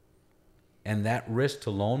and that risk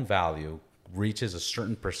to loan value reaches a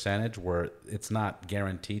certain percentage where it's not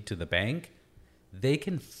guaranteed to the bank, they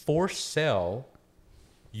can force sell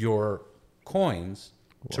your coins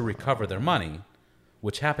to recover their money,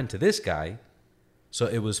 which happened to this guy. So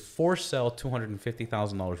it was force sell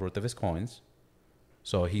 $250,000 worth of his coins.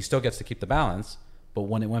 So he still gets to keep the balance, but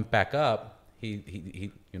when it went back up,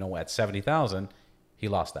 he at 70,000, he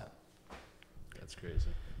lost that. That's crazy.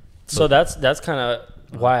 So that's kind of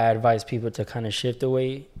why I advise people to kind of shift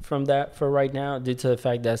away from that for right now, due to the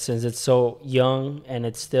fact that since it's so young and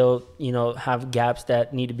it's still, have gaps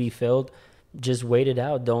that need to be filled, just wait it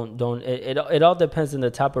out. It all depends on the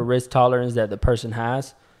type of risk tolerance that the person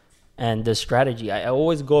has and the strategy. I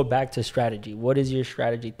always go back to strategy. What is your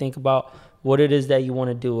strategy? Think about what it is that you want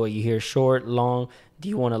to do. Are you here short, long? Do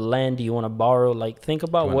you want to lend? Do you want to borrow? Like, think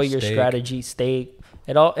about what your strategy, stake.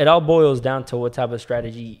 It all boils down to what type of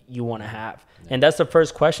strategy you want to have. And that's the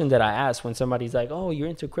first question that I ask when somebody's like, oh, you're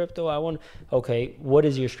into crypto. Okay, what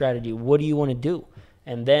is your strategy? What do you want to do?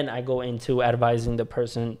 And then I go into advising the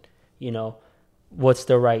person, what's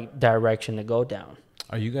the right direction to go down.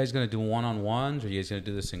 Are you guys going to do one-on-ones? Are you guys going to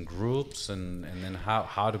do this in groups? And then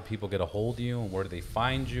how do people get a hold of you? And where do they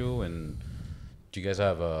find you? And do you guys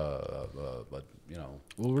have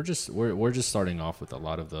well, we're just starting off with a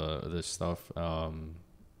lot of this stuff.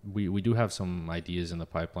 We do have some ideas in the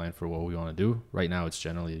pipeline for what we want to do. Right now, it's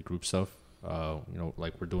generally group stuff.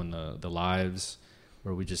 Like we're doing the lives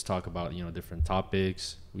where we just talk about different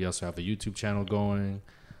topics. We also have a YouTube channel going.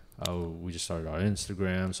 We just started our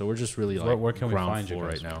Instagram, so we're just really like where can we find you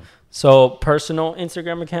right now. So personal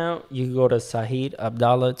Instagram account, you can go to Sahid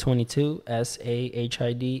Abdala 22,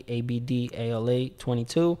 Sahid Abdala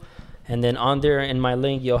 22, and then on there in my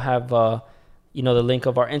link you'll have the link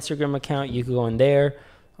of our Instagram account. You can go in there.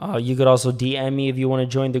 You could also DM me if you want to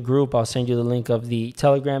join the group. I'll send you the link of the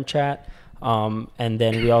Telegram chat. And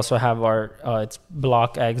then we also have our it's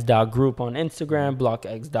blockx.group on Instagram,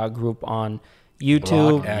 blockx.group on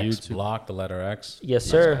YouTube. Block X, block the letter X. Yes,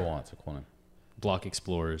 sir. That's cool. It's a cool name. Block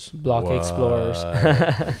Explorers. Block Explorers.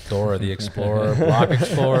 Dora the Explorer, Block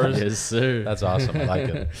Explorers. Yes, sir. That's awesome. I like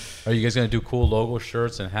it. Are you guys gonna do cool logo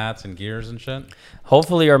shirts and hats and gears and shit?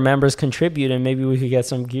 Hopefully our members contribute and maybe we could get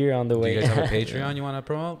some gear on the Do way. you guys have a Patreon you want to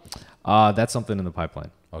promote? That's something in the pipeline.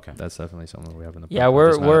 Okay. That's definitely something we have in the pipeline. Yeah,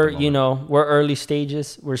 Just not at we're the moment. we're early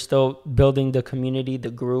stages. We're still building the community, the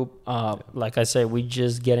group. Like I said, we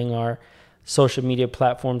just getting our social media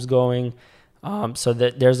platforms going. So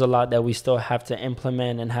that there's a lot that we still have to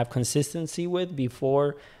implement and have consistency with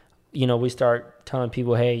before, we start telling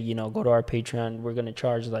people, hey, go to our Patreon. We're gonna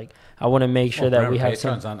charge. Like, I want to make sure that we have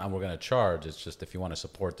Patreon's some. on, we're gonna charge. It's just if you want to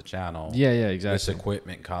support the channel. Yeah, This exactly.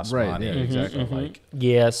 equipment costs Right, money. yeah, exactly. Mhm. Like,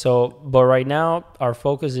 Yeah. So, but right now our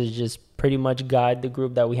focus is just pretty much guide the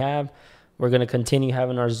group that we have. We're gonna continue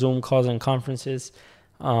having our Zoom calls and conferences.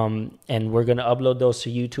 And we're going to upload those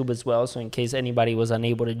to YouTube as well. So in case anybody was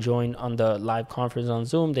unable to join on the live conference on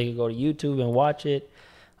Zoom, they could go to YouTube and watch it.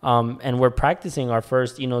 And we're practicing our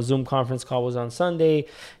first, Zoom conference call was on Sunday.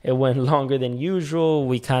 It went longer than usual.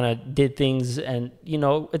 We kind of did things and,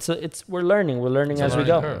 we're learning. We're learning It's a as we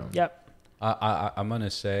learning go. curve. Yep. I'm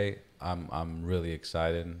gonna say I'm really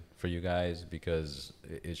excited for you guys because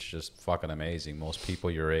it's just fucking amazing. Most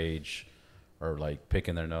people your age are like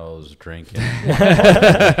picking their nose, drinking.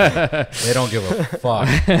 They don't give a fuck.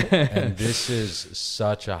 And this is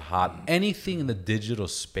such a hot. Anything in the digital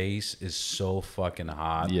space is so fucking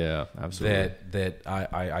hot. Yeah, absolutely. That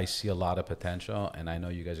I see a lot of potential, and I know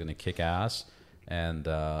you guys are gonna kick ass. And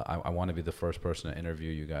I want to be the first person to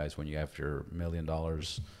interview you guys when you have your $1 million,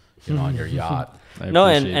 on your yacht. No,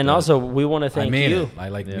 and also we want to thank I mean you. it. I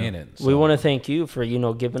mean it. We So- want to thank you for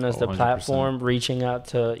giving us the 100%. platform, reaching out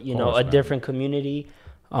to course, a man. different community,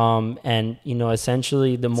 and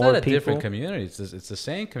essentially the It's more not a people. different community. It's the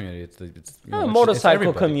same community. It's it's Motorcycle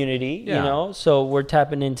everybody. community, Yeah. so we're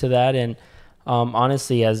tapping into that, and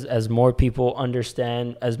honestly, as more people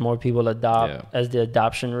understand, as more people adopt, Yeah. as the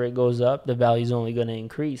adoption rate goes up, the value is only going to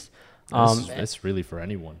increase. It's really for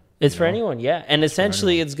anyone. It's you for know? anyone, yeah. And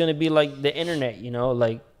essentially, anyone. it's going to be like the internet,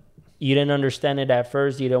 like you didn't understand it at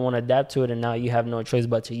first, you didn't want to adapt to it, and now you have no choice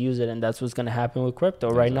but to use it. And that's what's going to happen with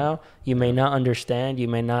crypto. Right now, you may not understand, you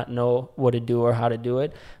may not know what to do or how to do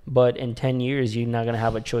it, but in 10 years, you're not going to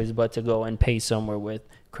have a choice but to go and pay somewhere with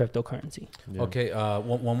cryptocurrency. Yeah. Okay,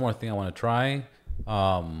 one more thing I want to try.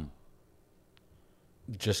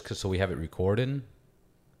 Just so we have it recorded.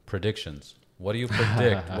 Predictions. What do you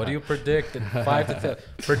predict? What do you predict? 5 to 10.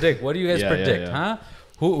 Predict. What do you guys Yeah, predict? yeah. Huh?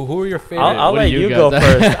 Who are your favorite? I'll What let do you you go got?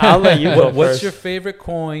 first. I'll let you go What's first. your favorite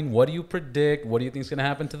coin? What do you predict? What do you think is going to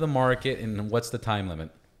happen to the market? And what's the time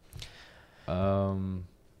limit?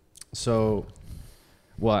 So,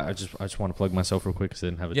 well, I just want to plug myself real quick because I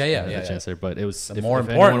didn't have a, Yeah. chance there. But it was if More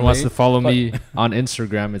anyone wants to importantly- follow me on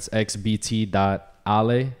Instagram, it's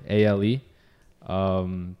xbt.ale, A-L-E.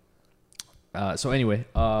 So anyway,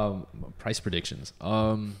 price predictions.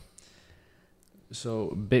 So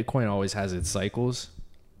Bitcoin always has its cycles,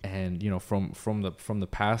 and from the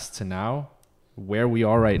past to now, where we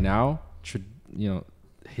are right now,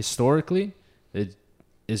 historically, it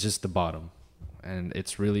is just the bottom, and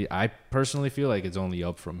it's really, I personally feel like it's only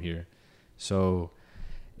up from here. So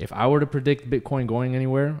if I were to predict Bitcoin going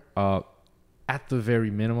anywhere, at the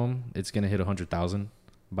very minimum, it's gonna hit 100,000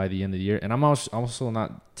 by the end of the year. And I'm also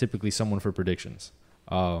not typically someone for predictions.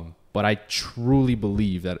 But I truly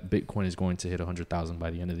believe that Bitcoin is going to hit 100,000 by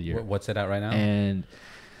the end of the year. What's it at right now? And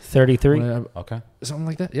 33, Okay. something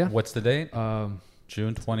like that, yeah. What's the date?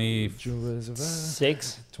 June 6.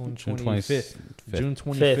 25th. June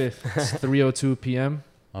 25th. It's 3:02 p.m.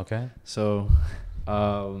 Okay. So,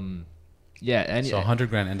 yeah, and So 100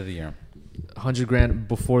 grand end of the year. 100 grand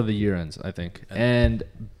before the year ends, I think. And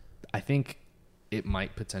I think it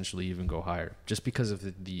might potentially even go higher just because of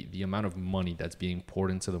the amount of money that's being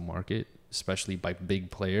poured into the market, especially by big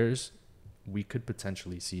players. We could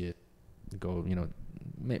potentially see it go,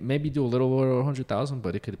 maybe do a little over 100,000,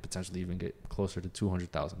 but it could potentially even get closer to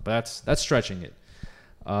 200,000. But that's stretching it.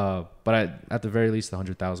 But at the very least,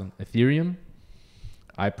 100,000. Ethereum,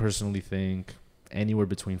 I personally think anywhere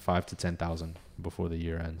between 5 to 10,000 before the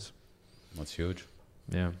year ends. That's huge.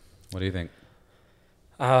 Yeah. What do you think?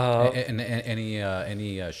 Any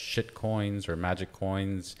shit coins or magic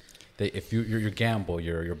coins? If you gamble,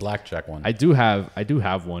 your blackjack one. I do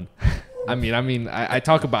have one. I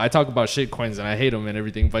talk about shit coins and I hate them and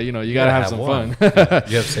everything, but you gotta have some one. fun.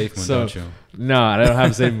 You have Safe Moon, So- don't you? No, I don't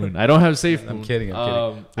have Safe Moon. I don't have Safe Moon. I'm kidding.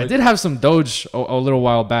 I did have some Doge a little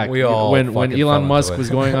while back. We all when fucking fell Elon into Musk it. was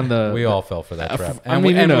going on the. We all fell for that trap. I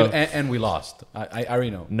mean, and we lost. I already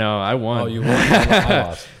know. No, I won. Oh, you won. I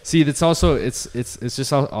lost. See, it's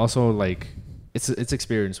just also like it's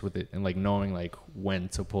experience with it and like knowing like when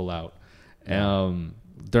to pull out. Yeah.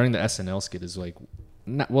 During the SNL skit is like,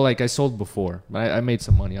 like I sold before, but I made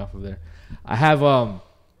some money off of there. I have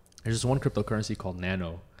there's this one cryptocurrency called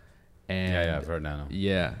Nano, and Yeah, I've heard Nano.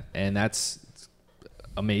 yeah, and that's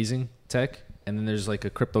amazing tech. And then there's like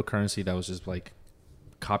a cryptocurrency that was just like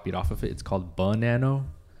copied off of it. It's called Banano.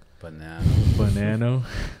 Banano.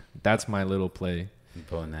 That's my little play.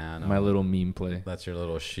 Banana. My little meme play. That's your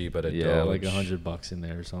little Shiba to Yeah, Doge. like $100 in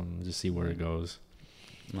there or something. Just see where it goes.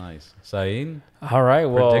 Nice. Saeed? All right.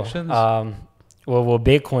 Well, Predictions? well,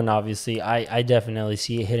 Bitcoin, obviously, I definitely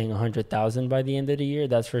see it hitting 100,000 by the end of the year.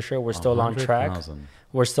 That's for sure. We're still on track. 100,000.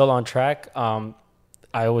 We're still on track.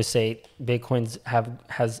 I always say Bitcoin's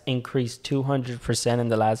has increased 200% in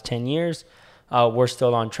the last 10 years. We're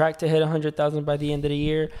still on track to hit 100,000 by the end of the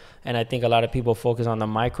year. And I think a lot of people focus on the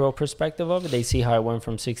micro perspective of it. They see how it went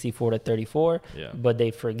from 64 to 34, but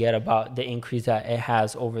they forget about the increase that it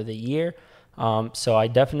has over the year. So I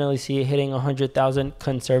definitely see it hitting 100,000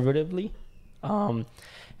 conservatively. And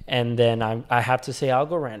then I have to say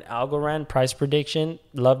Algorand price prediction.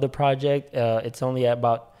 Love the project. It's only at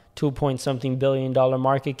about $2 billion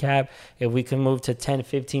market cap. If we can move to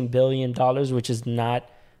 $10-15 billion, which is not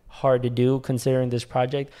hard to do considering this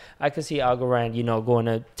project, I could see Algorand, going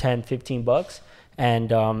to $10-15,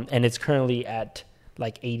 and it's currently at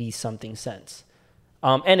like 80 something cents.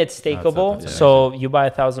 And it's stakeable. So you buy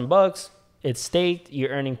 $1,000, it's staked, you're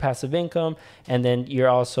earning passive income, and then you're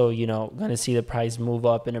also, going to see the price move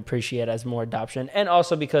up and appreciate as more adoption. And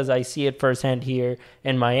also because I see it firsthand here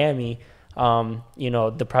in Miami,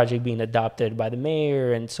 the project being adopted by the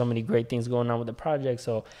mayor and so many great things going on with the project.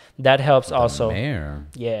 So that helps also. Mayor?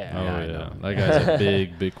 Yeah. Oh, I yeah. know. That guy's a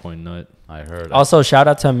big Bitcoin nut. I heard. Also, shout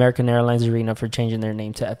out to American Airlines Arena for changing their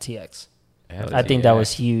name to FTX. I think that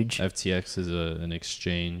was huge. FTX is an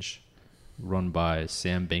exchange run by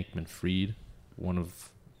Sam Bankman-Fried, one of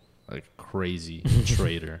a crazy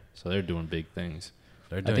trader. So they're doing big things.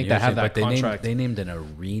 They're doing I think they have that but contract. They named an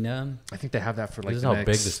arena. I think they have that for like This is the how next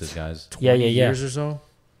big this is, guys. 20 years or so.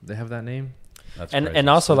 They have that name. That's And crazy. and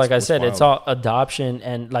also, like I That's said, wild. it's all adoption,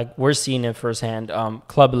 and like we're seeing it firsthand.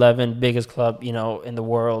 Club 11, biggest club, in the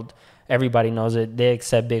world. Everybody knows it. They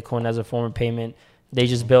accept Bitcoin as a form of payment. They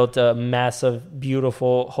just built a massive,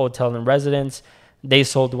 beautiful hotel and residence. They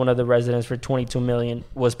sold one of the residents for $22 million,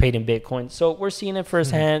 was paid in Bitcoin. So we're seeing it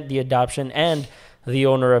firsthand, the adoption, and the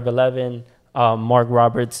owner of 11, Mark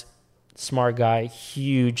Roberts, smart guy,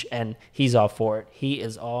 huge, and he's all for it. He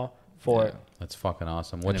is all for it. That's fucking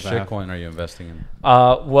awesome. What if I have- shitcoin are you investing in?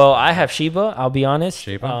 Well, I have Shiba. I'll be honest.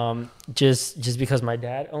 Shiba? Just because my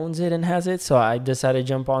dad owns it and has it, so I decided to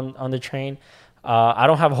jump on the train. I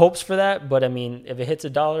don't have hopes for that, but I mean, if it hits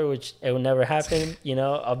 $1, which it will never happen,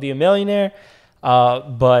 I'll be a millionaire.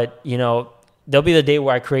 But there'll be the day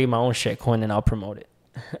where I create my own shitcoin and I'll promote it.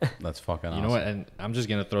 That's fucking awesome. You know what? And I'm just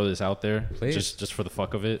gonna throw this out there, Please. just for the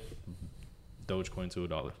fuck of it. Dogecoin to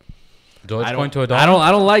 $1. Dogecoin to $1? I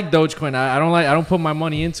don't like Dogecoin. I don't put my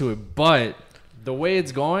money into it, but the way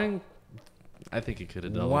it's going, I think it could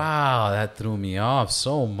have done. Wow, that threw me off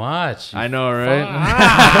so much. I know, right?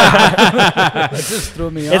 That just threw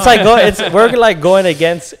me It's off. like we're like going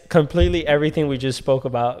against completely everything we just spoke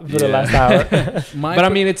about for the last hour. But I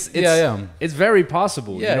mean, it's yeah. it's very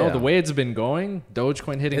possible. Yeah, The way it's been going,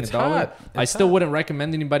 Dogecoin hitting It's $1. hot. I It's still hot. wouldn't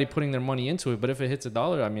recommend anybody putting their money into it. But if it hits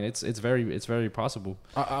 $1, I mean, it's very possible.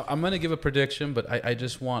 I'm gonna give a prediction, but I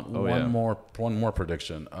just want one more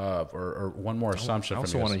prediction or one more assumption. I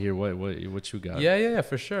also from you want to guys. hear what you got. Yeah,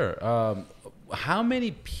 for sure. How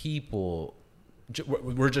many people?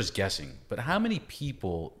 We're just guessing, but how many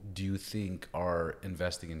people do you think are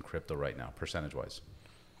investing in crypto right now, percentage-wise?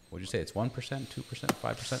 Would you say it's 1%, 2%,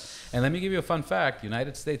 5%? And let me give you a fun fact: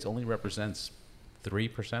 United States only represents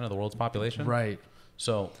 3% of the world's population. Right.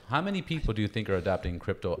 So, how many people do you think are adopting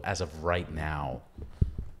crypto as of right now?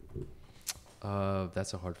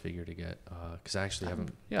 That's a hard figure to get because I actually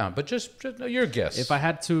haven't. Yeah, but just your guess.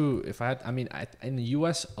 I mean, in the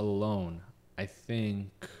U.S. alone, I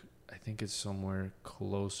think it's somewhere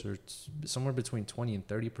somewhere between 20 and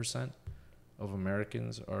 30% of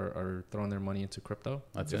Americans are throwing their money into crypto.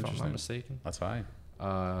 That's if interesting. I'm not mistaken. That's high.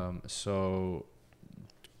 So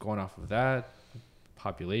going off of that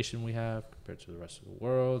population we have compared to the rest of the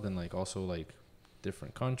world, and like also like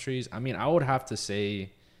different countries. I mean, I would have to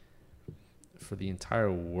say for the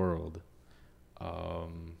entire world, I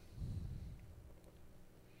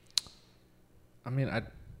mean, I'd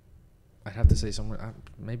have to say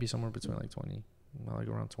maybe somewhere between like 20, like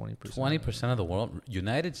around 20%. 20% of the world.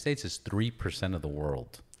 United States is 3% of the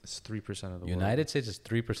world. It's 3% of the world. United States is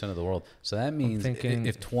 3% of the world. So that means thinking-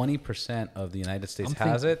 if 20% of the United States I'm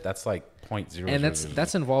has it, that's like 0.0. And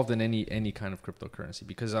that's involved in any kind of cryptocurrency,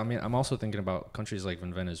 because I mean I'm also thinking about countries like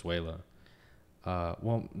in Venezuela.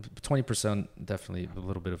 Well, 20% definitely a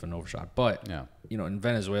little bit of an overshot, but Yeah. you know, in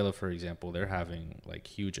Venezuela, for example, they're having like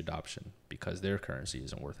huge adoption because their currency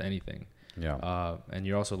isn't worth anything. Yeah. And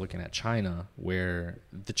you're also looking at China, where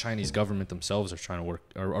the Chinese government themselves are trying to work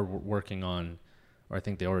are working on, or I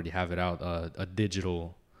think they already have it out, a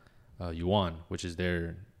digital yuan, which is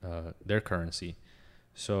their currency.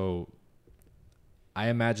 So I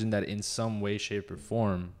imagine that in some way, shape, or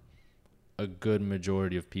form, a good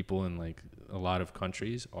majority of people in like a lot of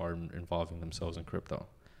countries are involving themselves in crypto.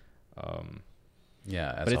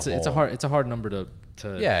 Yeah, But it's a hard number to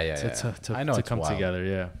I know to it's come wild. together.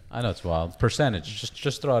 Yeah. I know it's wild. Percentage.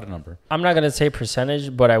 Just throw out a number. I'm not gonna say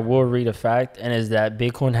percentage, but I will read a fact, and is that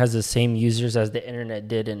Bitcoin has the same users as the internet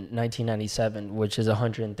did in 1997, which is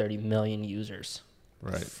 130 million users.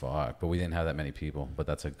 Right. Fuck. But we didn't have that many people. But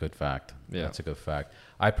that's a good fact. Yeah. That's a good fact.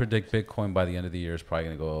 I predict Bitcoin by the end of the year is probably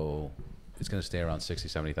going to go. It's going to stay around 60,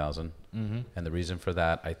 70,000. Mm-hmm. And the reason for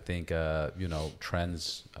that, I think,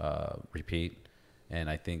 trends repeat. And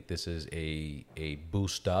I think this is a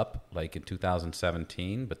boost up like in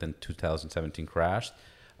 2017, but then 2017 crashed.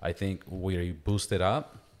 I think we boosted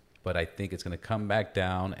up, but I think it's going to come back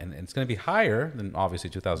down, and it's going to be higher than obviously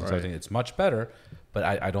 2017. Right. It's much better, but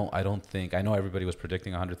I don't think, I know everybody was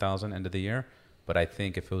predicting 100,000 end of the year, but I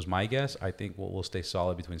think if it was my guess, I think we'll stay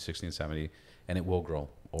solid between 60 and 70, and it will grow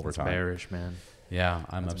over That's time. bearish, man. Yeah,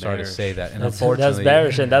 I'm That's sorry to bearish. say that, and That's unfortunately,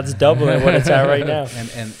 bearish, and that's doubling what it's at right now.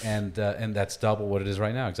 and that's double what it is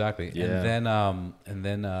right now, exactly. Yeah. And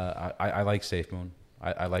then I like SafeMoon.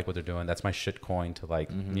 I like what they're doing. That's my shit coin to like,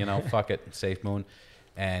 fuck it, SafeMoon.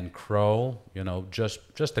 And Crow,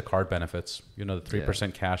 just the card benefits. The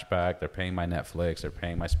 3% cash back. They're paying my Netflix. They're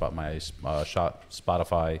paying my Spotify.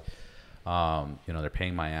 They're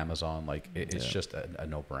paying my Amazon. Like it's just a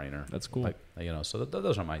no-brainer. That's cool. Like, so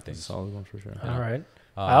those are my things. Solid one for sure. All right.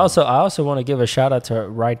 I also want to give a shout out to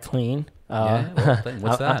Ride Clean.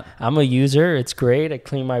 What's that? I'm a user. It's great. I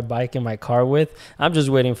clean my bike and my car with. I'm just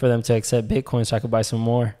waiting for them to accept Bitcoin so I can buy some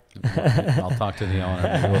more. I'll talk to the owner.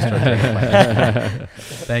 Maybe we'll start taking my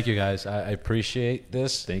Thank you guys. I appreciate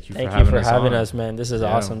this. Thank you Thank for you having for having on. us, man. This is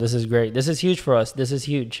Yeah. awesome. This is great. This is huge for us. This is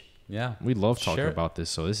huge. Yeah. We love talking Sure. about this,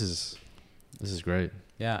 so this is great.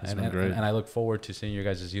 Yeah, It's and been great. I look forward to seeing your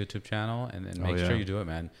guys' YouTube channel and make yeah. sure you do it,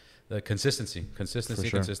 man. The consistency. For sure.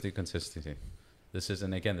 This is,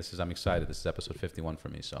 and again, I'm excited. This is episode 51 for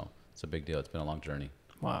me, so it's a big deal. It's been a long journey.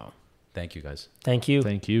 Wow. Thank you guys. Thank you.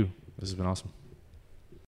 Thank you. This has been awesome.